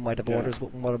UK or who might have orders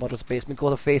with Mother's Basement,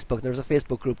 go to Facebook. There's a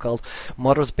Facebook group called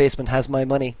Mother's Basement Has My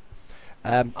Money.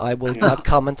 I will not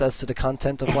comment as to the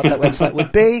content of what that website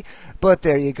would be, but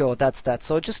there you go. That's that.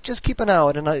 So just keep an eye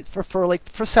out, and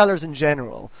for sellers in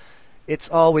general, it's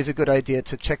always a good idea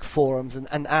to check forums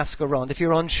and ask around if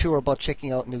you're unsure about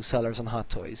checking out new sellers on Hot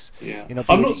Toys. Yeah,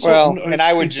 I'm not well, and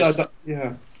I would just I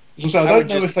don't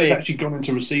know if they've actually gone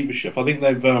into receivership. I think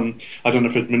they've. I don't know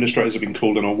if administrators have been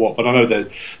called in or what, but I know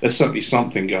there's certainly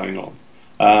something going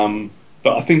on.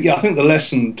 But I think the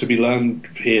lesson to be learned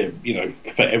here,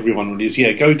 for everyone really is,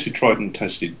 go to tried and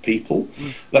tested people.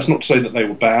 That's not to say that they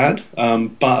were bad,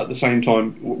 but at the same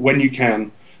time, when you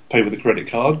can, pay with a credit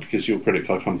card, because your credit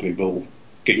card company will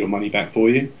get your money back for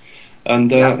you, and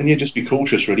just be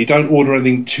cautious. Really, don't order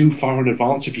anything too far in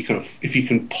advance if you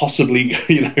can possibly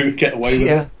get away with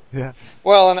it. Yeah.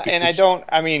 Well, and I don't.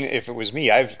 I mean, if it was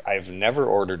me, I've never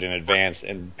ordered in advance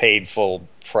and paid full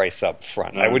price up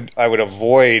front. No. I would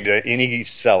avoid any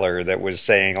seller that was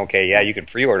saying, okay, yeah, you can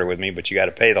pre-order with me, but you got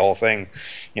to pay the whole thing,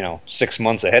 6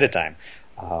 months ahead of time.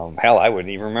 Hell, I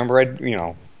wouldn't even remember.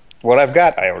 What I've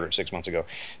got, I ordered 6 months ago.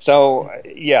 So,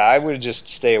 I would just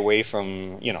stay away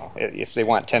from, if they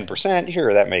want 10%,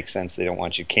 sure, that makes sense. They don't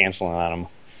want you canceling on them.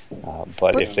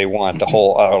 But if they want the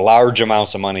whole large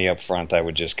amounts of money up front, I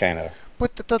would just kind of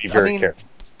be very careful.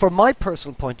 From my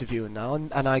personal point of view now,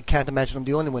 and I can't imagine I'm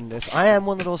the only one in this, I am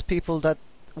one of those people that,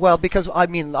 because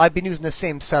I've been using the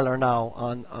same seller now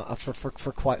on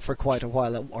for quite a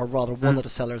while, or rather one of the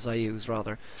sellers I use,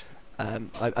 rather.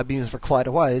 I've been using for quite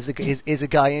a while. Is a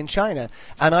guy in China,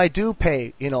 and I do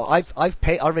pay. I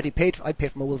paid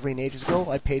for my Wolverine ages ago.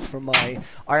 I paid for my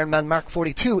Iron Man Mark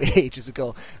 42 ages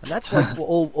ago, and that's like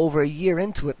over a year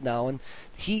into it now. And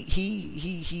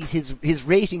his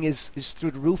rating is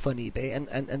through the roof on eBay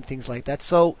and things like that.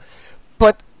 So,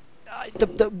 but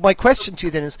my question to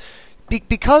you then is,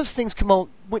 because things come out,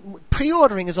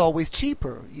 pre-ordering is always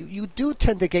cheaper. You do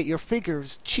tend to get your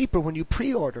figures cheaper when you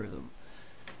pre-order them.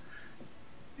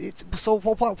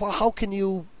 How can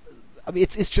you? I mean,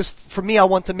 it's just for me. I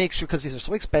want to make sure, because these are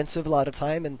so expensive a lot of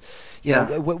time, and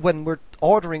when we're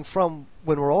ordering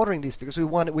these figures, we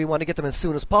want to get them as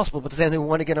soon as possible. But at the same time, we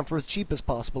want to get them for as cheap as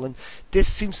possible, and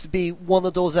this seems to be one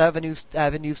of those avenues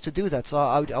to do that. So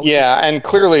I would and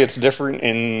clearly it's different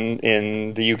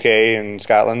in the UK and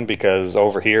Scotland, because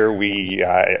over here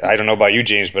I don't know about you,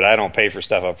 James, but I don't pay for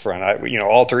stuff up front.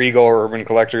 Alter Ego or Urban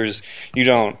Collectors, you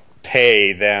don't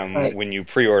pay them when you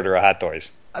pre-order a Hot Toys.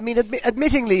 I mean,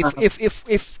 admittingly,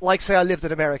 if like say I lived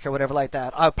in America or whatever like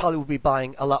that, I probably would be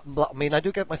buying a lot. I mean, I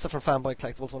do get my stuff from Fanboy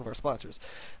Collectables, one of our sponsors,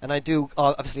 and I do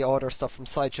obviously order stuff from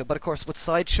Sideshow. But of course, with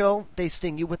Sideshow, they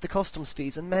sting you with the customs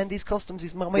fees, and man, these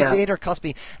customs, my Vader cost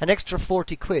me an extra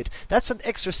 £40. That's an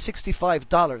extra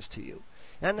 $65 to you.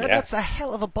 And that's a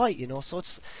hell of a bite, So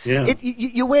it's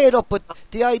you weigh it up, but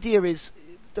the idea is,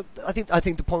 I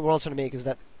think the point we're all trying to make is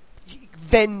that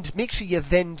make sure you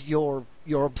vend your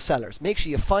sellers. Make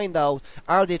sure you find out,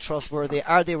 are they trustworthy,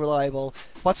 are they reliable,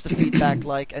 what's the feedback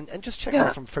like, and just check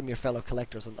out from your fellow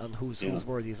collectors on who's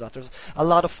worthy is not. There's a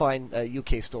lot of fine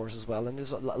UK stores as well, and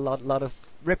there's a lot of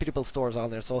reputable stores on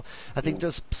there. So I think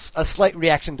there's a slight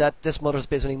reaction that this Mother's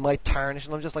Basement might tarnish,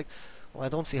 and I'm just like, well, I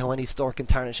don't see how any store can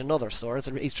tarnish another store.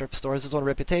 Each store has its own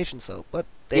reputation. So, but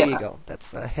there you go.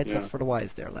 That's a heads up for the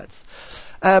wise there, lads.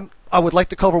 I would like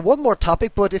to cover one more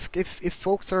topic, but if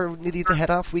folks are needing to head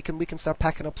off, we can start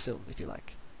packing up soon, if you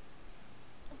like.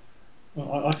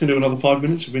 Well, I can do another 5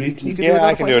 minutes if we need to.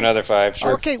 I can do another 5.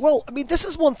 Sure. Okay. Well, I mean, this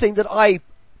is one thing that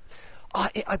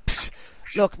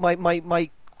look, my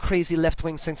crazy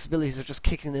left-wing sensibilities are just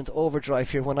kicking into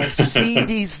overdrive here when I see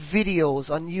these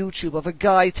videos on YouTube of a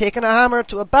guy taking a hammer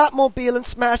to a Batmobile and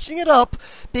smashing it up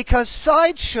because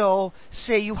Sideshow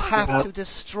say you have to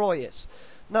destroy it.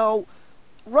 Now,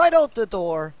 right out the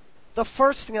door, the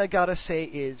first thing I gotta say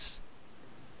is,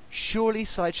 surely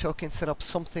Sideshow can set up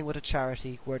something with a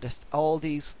charity where all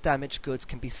these damaged goods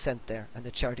can be sent there and the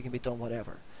charity can be done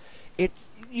whatever.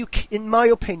 In my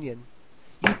opinion,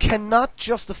 you cannot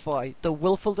justify the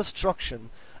willful destruction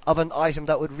of an item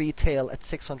that would retail at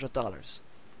 $600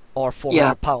 or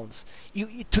 £400.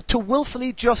 To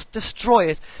willfully just destroy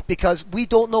it because we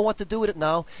don't know what to do with it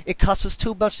now. It costs us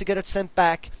too much to get it sent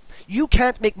back. You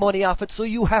can't make money off it, so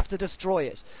you have to destroy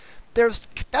it.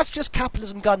 That's just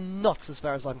capitalism gone nuts as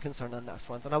far as I'm concerned on that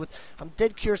front. And I'm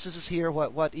dead curious to hear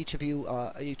what each of your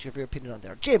opinion on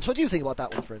there. James, what do you think about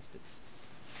that one, for instance?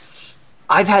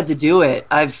 I've had to do it.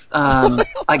 I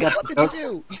got what did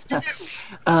you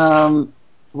do?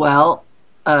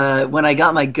 When I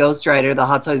got my Ghost Rider, the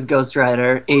Hot Toys Ghost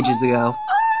Rider, ages ago,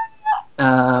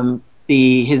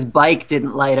 his bike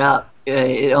didn't light up.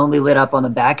 It only lit up on the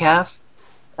back half.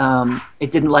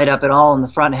 It didn't light up at all on the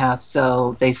front half.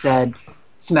 So they said,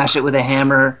 smash it with a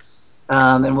hammer,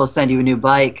 and we'll send you a new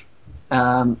bike.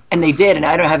 And they did, and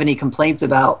I don't have any complaints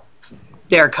about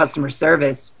their customer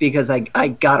service because I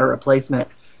got a replacement.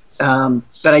 But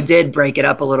I did break it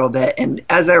up a little bit. And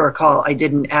as I recall, I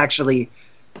didn't actually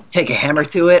take a hammer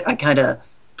to it. I kind of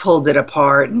pulled it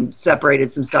apart and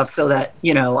separated some stuff so that,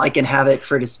 I can have it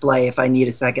for display if I need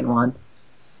a second one.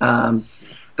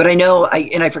 But I know,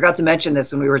 and I forgot to mention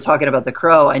this when we were talking about the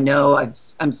Crow, I know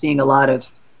I'm seeing a lot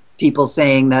of people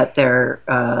saying that their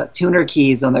tuner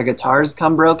keys on their guitars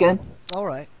come broken. All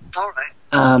right.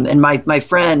 And my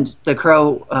friend, the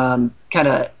Crow, kind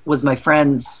of was my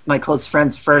close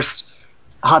friend's first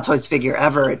Hot Toys figure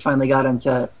ever. It finally got him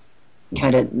to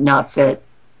kind of not sit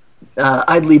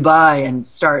idly by and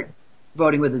start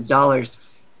voting with his dollars.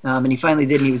 And he finally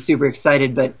did, and he was super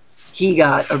excited, but he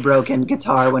got a broken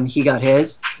guitar when he got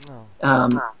his.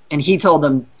 And he told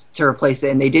them to replace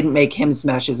it, and they didn't make him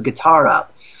smash his guitar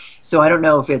up. So I don't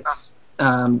know if it's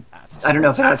I don't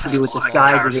know if it has to do with the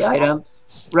size of the item.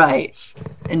 Right.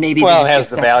 And maybe it has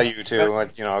the value too.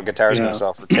 A guitar's going to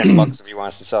sell for $10 if he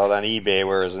wants to sell it on eBay,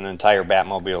 whereas an entire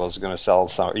Batmobile is going to sell,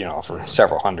 for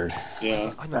several hundred.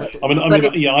 Yeah.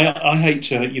 I hate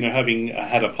to, having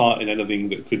had a part in anything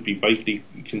that could be vaguely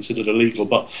considered illegal,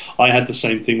 but I had the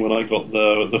same thing when I got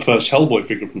the first Hellboy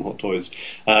figure from Hot Toys.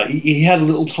 He had a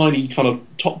little tiny kind of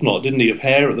top knot, didn't he, of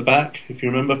hair at the back, if you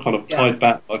remember, kind of tied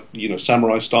back like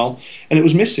samurai style, and it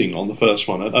was missing on the first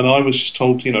one, and I was just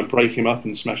told to break him up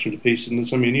and smash him to pieces and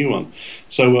send me a new one.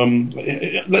 So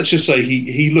let's just say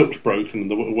he looked broken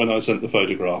when I sent the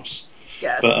photographs.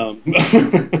 Yes. But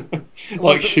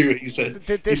like he said,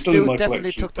 this dude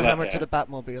definitely took the hammer to the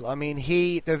Batmobile. I mean,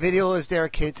 the video is there,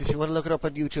 kids. If you want to look it up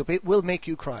on YouTube, it will make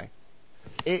you cry.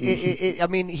 It's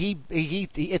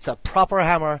a proper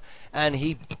hammer, and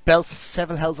he belts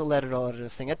several hells of leather out of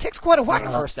this thing. It takes quite a whack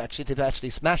first, actually, to actually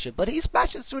smash it, but he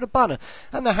smashes through the bonnet,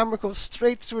 and the hammer goes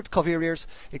straight through it. Cover your ears.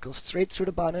 It goes straight through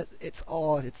the bonnet. It's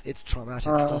traumatic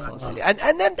stuff.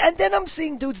 And then I'm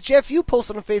seeing dudes. Jeff, you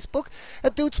posted on Facebook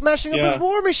a dude smashing up his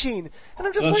war machine, and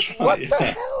I'm just what the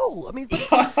hell? I mean,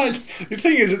 the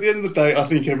thing is, at the end of the day, I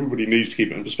think everybody needs to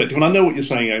keep it in perspective. And I know what you're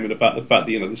saying, Eamon, about the fact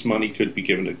that this money could be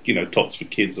given to tots for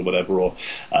kids or whatever, or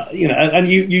and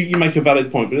you make a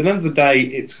valid point, but at the end of the day,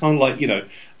 it's kind of like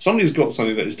somebody's got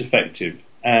something that is defective,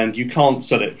 and you can't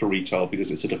sell it for retail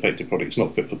because it's a defective product. It's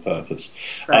not fit for purpose,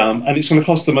 right. And it's going to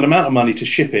cost them an amount of money to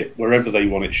ship it wherever they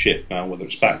want it shipped. Now, whether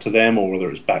it's back to them or whether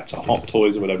it's back to Hot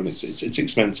Toys or whatever, it's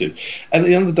expensive. And at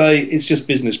the end of the day, it's just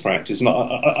business practice. I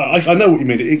know what you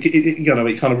mean.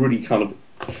 It kind of really kind of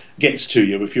gets to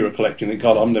you if you're a collector and think,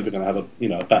 God, I'm never going to have a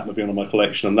Batmobile in my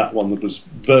collection, and that one that was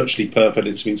virtually perfect,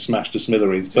 it's been smashed to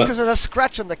smithereens. Just because of a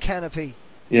scratch on the canopy.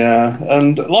 Yeah,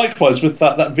 and likewise with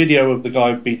that video of the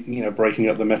guy breaking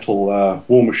up the metal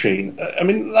war machine. I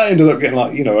mean, that ended up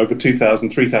getting over 2,000,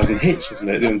 3,000 hits, wasn't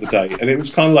it, at the end of the day? And it was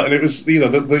kind of like, and it was the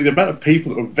amount of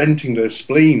people that were venting their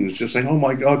spleens, just saying, "Oh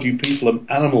my God, you people are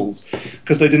animals,"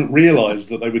 because they didn't realise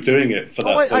that they were doing it for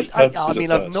those purposes. I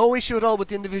mean, I've no issue at all with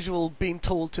the individual being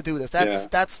told to do this.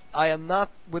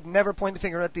 Would never point the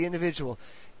finger at the individual.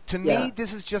 To me,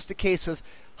 this is just a case of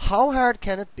how hard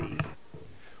can it be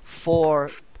for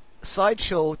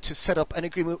Sideshow to set up an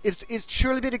agreement. Is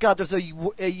surely be to God there's a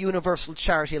universal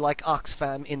charity like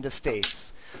Oxfam in the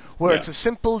States where it's a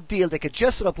simple deal. They could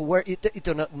just set up where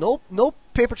no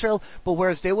paper trail, but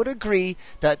whereas they would agree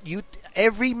that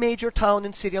every major town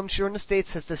and city, I'm sure in the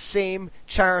States, has the same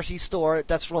charity store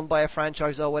that's run by a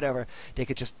franchise or whatever. They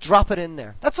could just drop it in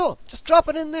there. That's all. Just drop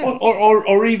it in there.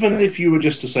 Or even if you were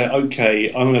just to say, okay,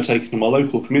 I'm going to take it to my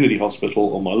local community hospital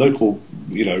or my local,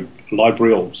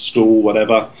 library or school,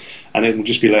 whatever, and it will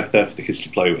just be left there for the kids to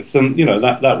play with. And,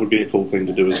 that would be a cool thing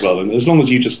to do as well. And as long as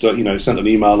you just, sent an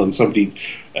email and somebody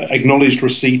acknowledged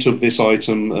receipt of this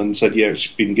item and said, yeah, it's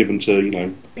been given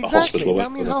to, a hospital. I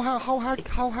mean, how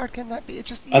hard can that be? It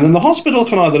just, and then the hospital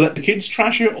can either let the kids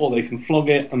trash it or they can flog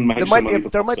it and make some money.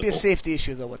 There might be a safety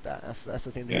issue, though, with that. That's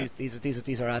the thing. Yeah.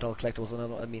 These are adult collectibles,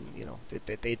 and I mean,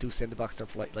 they do send the box there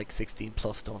for like 16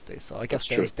 plus, don't they? So I guess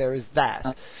there is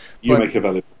that. You make a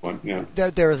valid point, yeah.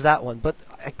 There is that one, but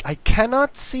I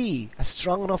cannot see a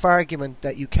strong enough argument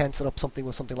that you can set up something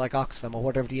with something like Oxfam or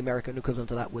whatever the American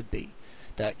equivalent of that would be.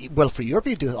 For Europe,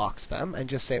 you do Oxfam and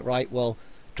just say, right, well,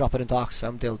 drop it into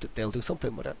Oxfam. They'll do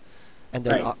something with it, and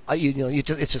then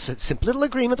it's just a simple little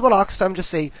agreement with Oxfam. Just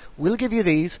say, we'll give you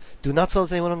these. Do not sell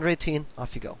to anyone under 18.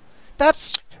 Off you go.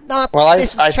 That's not. Well,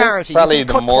 this is I charity. think probably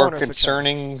the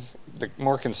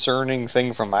more concerning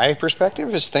thing from my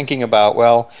perspective is thinking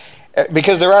about,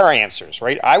 because there are answers,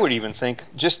 right? I would even think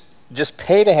just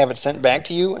pay to have it sent back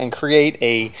to you and create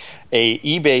a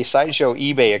Sideshow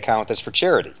eBay account that's for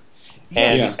charity.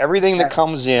 And everything that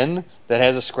comes in that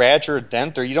has a scratch or a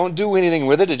dent, or you don't do anything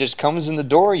with it, it just comes in the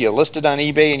door, you list it on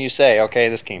eBay, and you say, okay,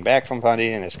 this came back from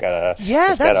Pundy, and it's got a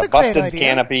busted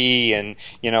canopy, and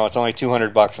it's only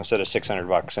 $200 instead of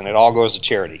 $600, and it all goes to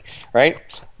charity, right?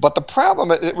 But the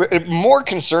problem, more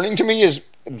concerning to me, is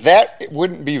that it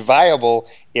wouldn't be viable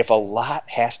if a lot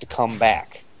has to come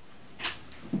back.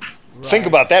 Right. Think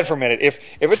about that for a minute. If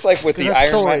it's like with the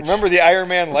Iron Man, remember the Iron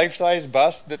Man life-size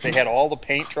bust that they had all the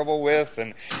paint trouble with,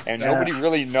 and nobody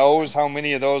really knows how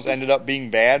many of those ended up being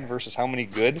bad versus how many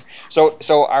good.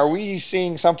 So are we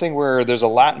seeing something where there's a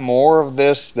lot more of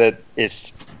this that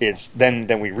it's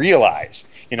than we realize?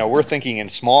 We're thinking in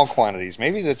small quantities.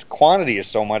 Maybe this quantity is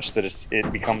so much that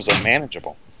it becomes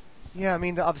unmanageable. Yeah, I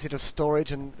mean, obviously there's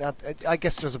storage, and I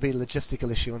guess there's a big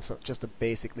logistical issue, and just a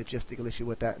basic logistical issue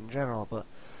with that in general, but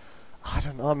I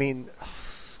don't know. I mean,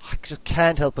 I just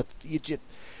can't help it.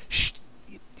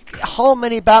 How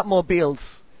many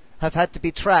Batmobiles have had to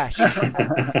be trashed?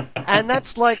 And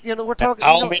that's like, we're talking.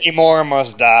 How many more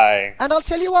must die? And I'll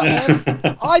tell you what,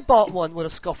 man. I bought one with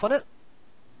a scuff on it.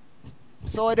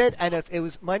 So I did, and it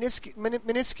was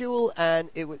minuscule, and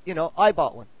it was, I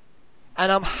bought one.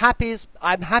 And I'm happy as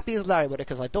Larry with it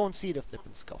because I don't see the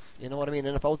flipping scuff. You know what I mean?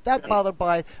 And if I was that bothered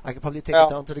by it, I could probably take it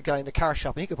down to the guy in the car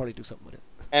shop, and he could probably do something with it.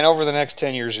 And over the next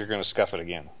 10 years, you're going to scuff it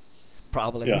again.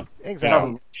 Probably. Yeah.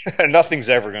 Exactly. Nothing's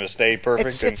ever going to stay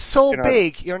perfect. It's so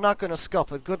big, you're not going to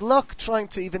scuff it. Good luck trying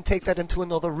to even take that into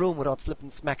another room without flipping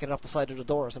smacking it off the side of the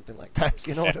door or something like that.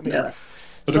 You know what I mean? Yeah.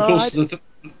 But of course,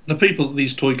 the people,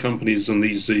 these toy companies and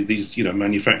these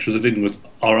manufacturers are dealing with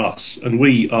are us, and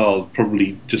we are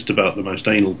probably just about the most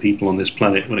anal people on this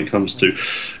planet when it comes to,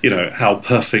 how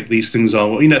perfect these things are.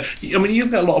 I mean,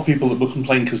 you've got a lot of people that will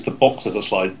complain because the box has a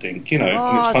sliding, and it's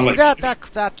kind of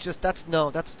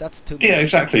that's too much. Yeah,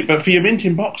 exactly. But for your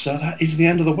minting boxer, that is the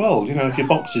end of the world. If your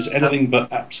box is anything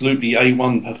but absolutely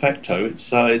A1 perfecto,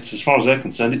 it's as far as they're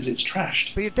concerned, it's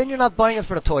trashed. But then you're not buying it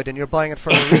for the toy, then you're buying it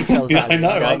for a resale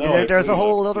value. I know. There's a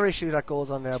whole other issue that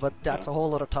goes on there, but that's a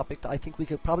whole other topic that I think we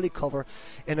could probably cover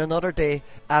in another day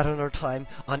at another time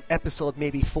on episode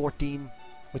maybe 14,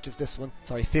 which is this one.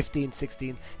 Sorry, 15,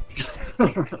 16, maybe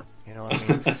 17. You know what I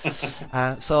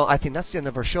mean? So I think that's the end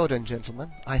of our show then,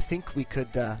 gentlemen. I think we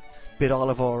could bid all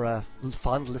of our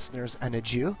fond listeners an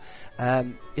adieu.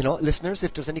 Listeners,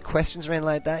 if there's any questions or anything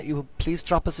like that, you please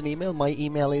drop us an email. My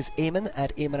email is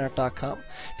eamon@eamonart.com.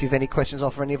 If you have any questions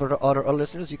for any of our other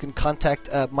listeners, you can contact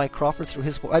Mike Crawford through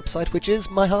his website, which is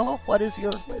MyHollow. What is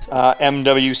your website?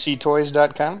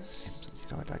 mwctoys.com.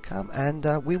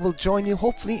 And we will join you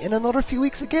hopefully in another few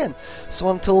weeks again. So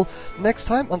until next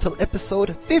time, until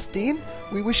episode 15,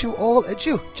 we wish you all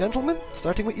adieu. Gentlemen,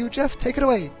 starting with you, Jeff, take it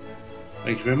away.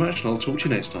 Thank you very much, and I'll talk to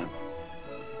you next time.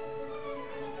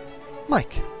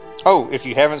 Mike. Oh, if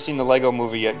you haven't seen the Lego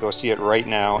movie yet, go see it right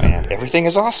now, and everything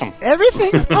is awesome.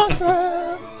 Everything's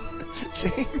awesome!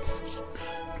 James.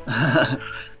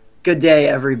 Good day,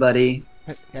 everybody.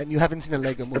 And you haven't seen the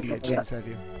Lego movie yet, James, have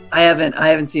you? I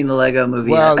haven't seen the Lego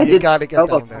movie yet. I did gotta get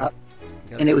down there.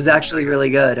 And it was actually really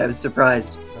good. I was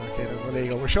surprised. Okay, then, well, there you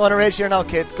go. We're showing our age here now,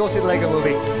 kids. Go see the Lego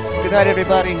movie. Good night,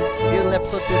 everybody. See you in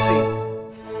episode 15.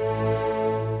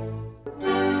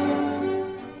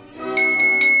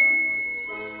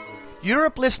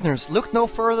 Europe listeners, look no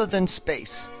further than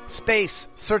Space. Space,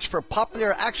 search for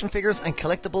popular action figures and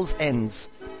collectibles ends.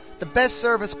 The best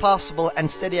service possible and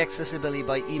steady accessibility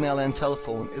by email and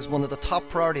telephone is one of the top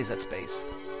priorities at Space.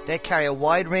 They carry a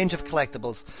wide range of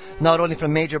collectibles, not only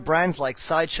from major brands like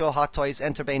Sideshow, Hot Toys,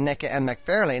 Enterbay, NECA and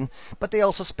McFarlane, but they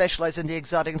also specialise in the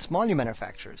exotic and small new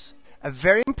manufacturers. A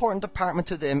very important department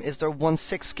to them is their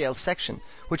 1/6 scale section,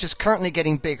 which is currently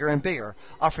getting bigger and bigger,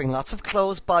 offering lots of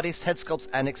clothes, bodies, head sculpts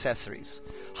and accessories.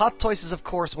 Hot Toys is of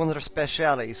course one of their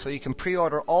specialities, so you can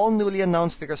pre-order all newly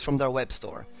announced figures from their web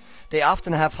store. They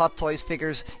often have Hot Toys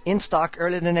figures in stock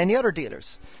earlier than any other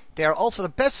dealers. They are also the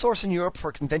best source in Europe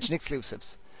for convention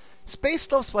exclusives.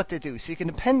 Space loves what they do, so you can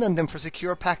depend on them for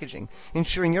secure packaging,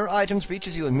 ensuring your items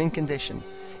reaches you in mint condition.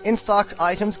 In-stock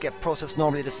items get processed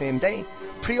normally the same day.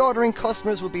 Pre-ordering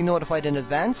customers will be notified in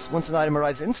advance once an item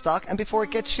arrives in stock and before it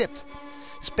gets shipped.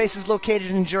 Space is located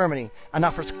in Germany and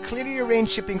offers clearly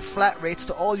arranged shipping flat rates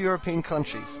to all European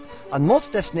countries. On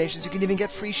most destinations you can even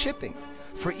get free shipping.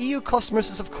 For EU customers,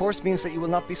 this of course means that you will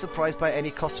not be surprised by any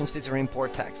customs fees or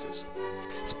import taxes.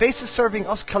 Space is serving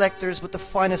us collectors with the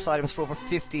finest items for over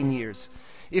 15 years.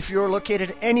 If you're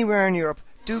located anywhere in Europe,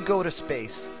 do go to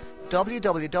Space.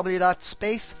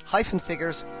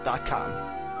 www.space-figures.com.